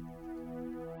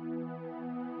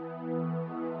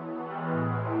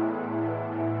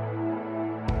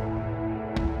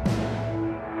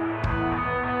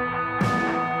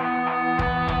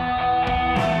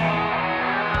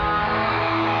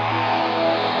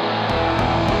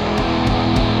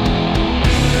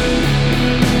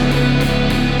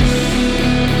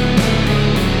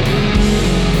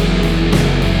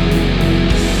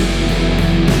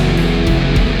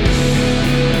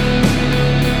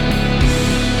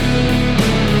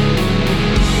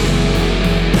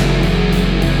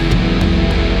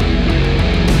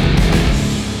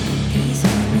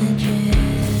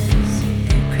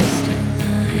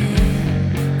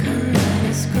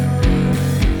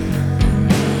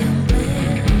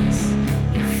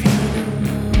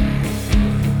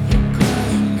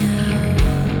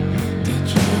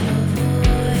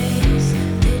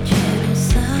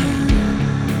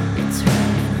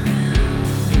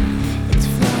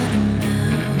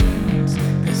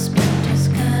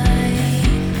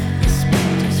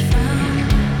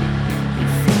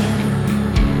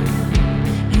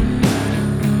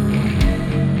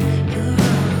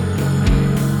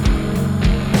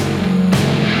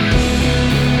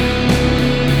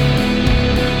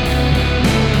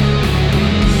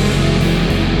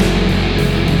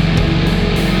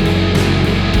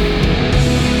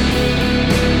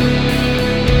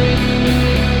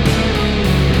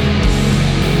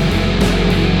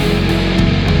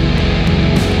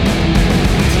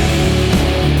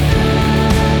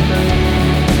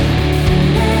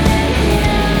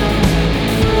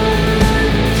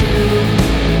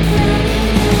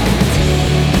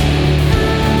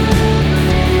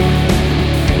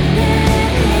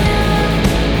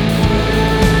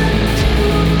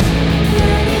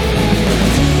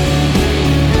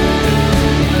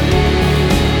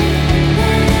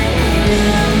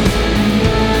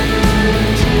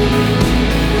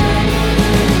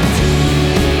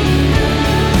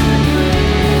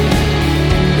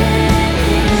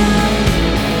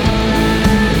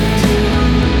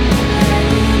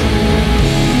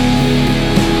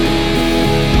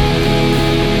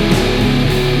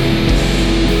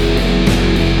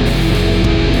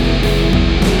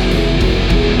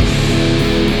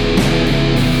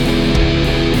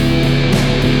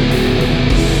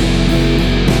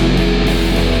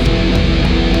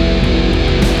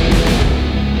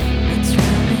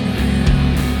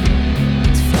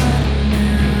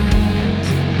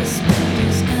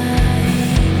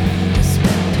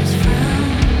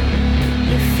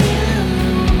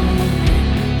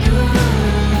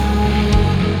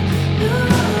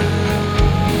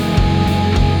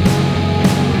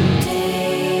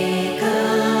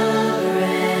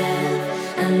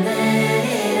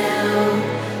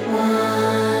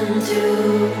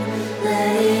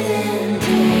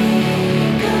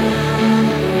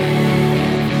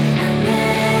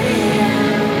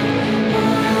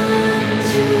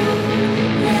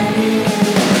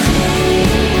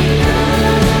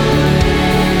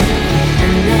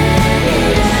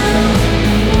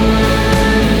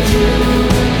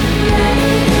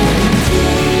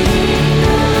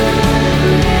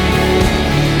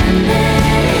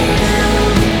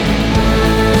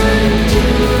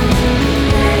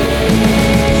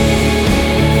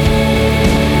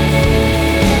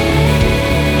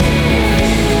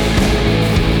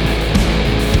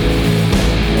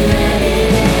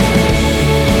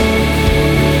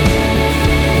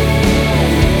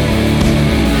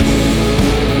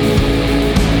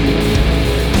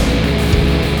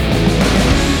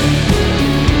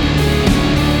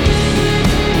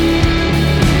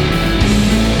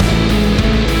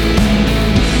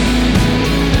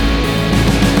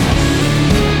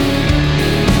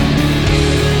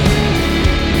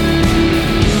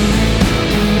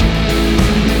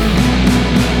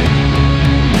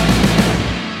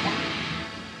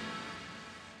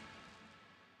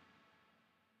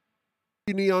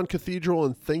 Neon Cathedral,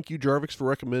 and thank you, Jarvix, for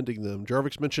recommending them.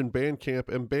 Jarvix mentioned Bandcamp,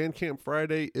 and Bandcamp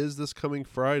Friday is this coming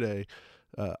Friday,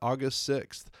 August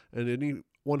 6th, and any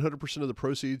 100% of the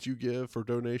proceeds you give for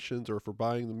donations or for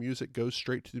buying the music goes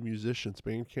straight to the musicians.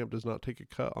 Bandcamp does not take a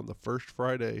cut on the first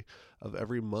Friday of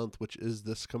every month, which is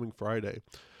this coming Friday.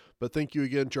 But thank you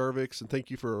again, Jarvix, and thank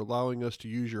you for allowing us to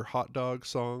use your hot dog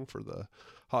song for the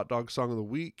Hot Dog Song of the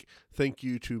Week. Thank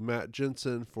you to Matt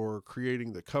Jensen for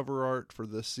creating the cover art for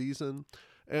this season.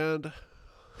 And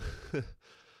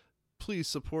please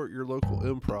support your local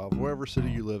improv, wherever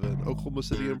city you live in. Oklahoma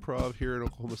City Improv here in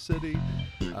Oklahoma City.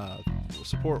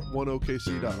 Support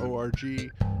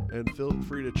oneokc.org And feel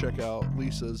free to check out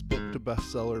Lisa's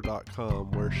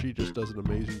booktobestseller.com, where she just does an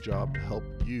amazing job to help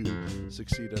you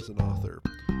succeed as an author.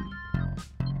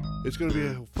 It's going to be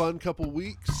a fun couple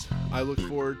weeks. I look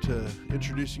forward to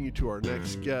introducing you to our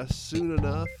next guest soon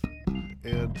enough.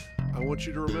 And I want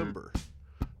you to remember,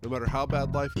 no matter how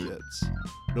bad life gets,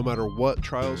 no matter what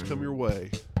trials come your way,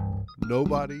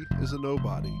 nobody is a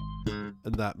nobody,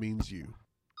 and that means you.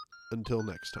 Until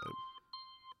next time.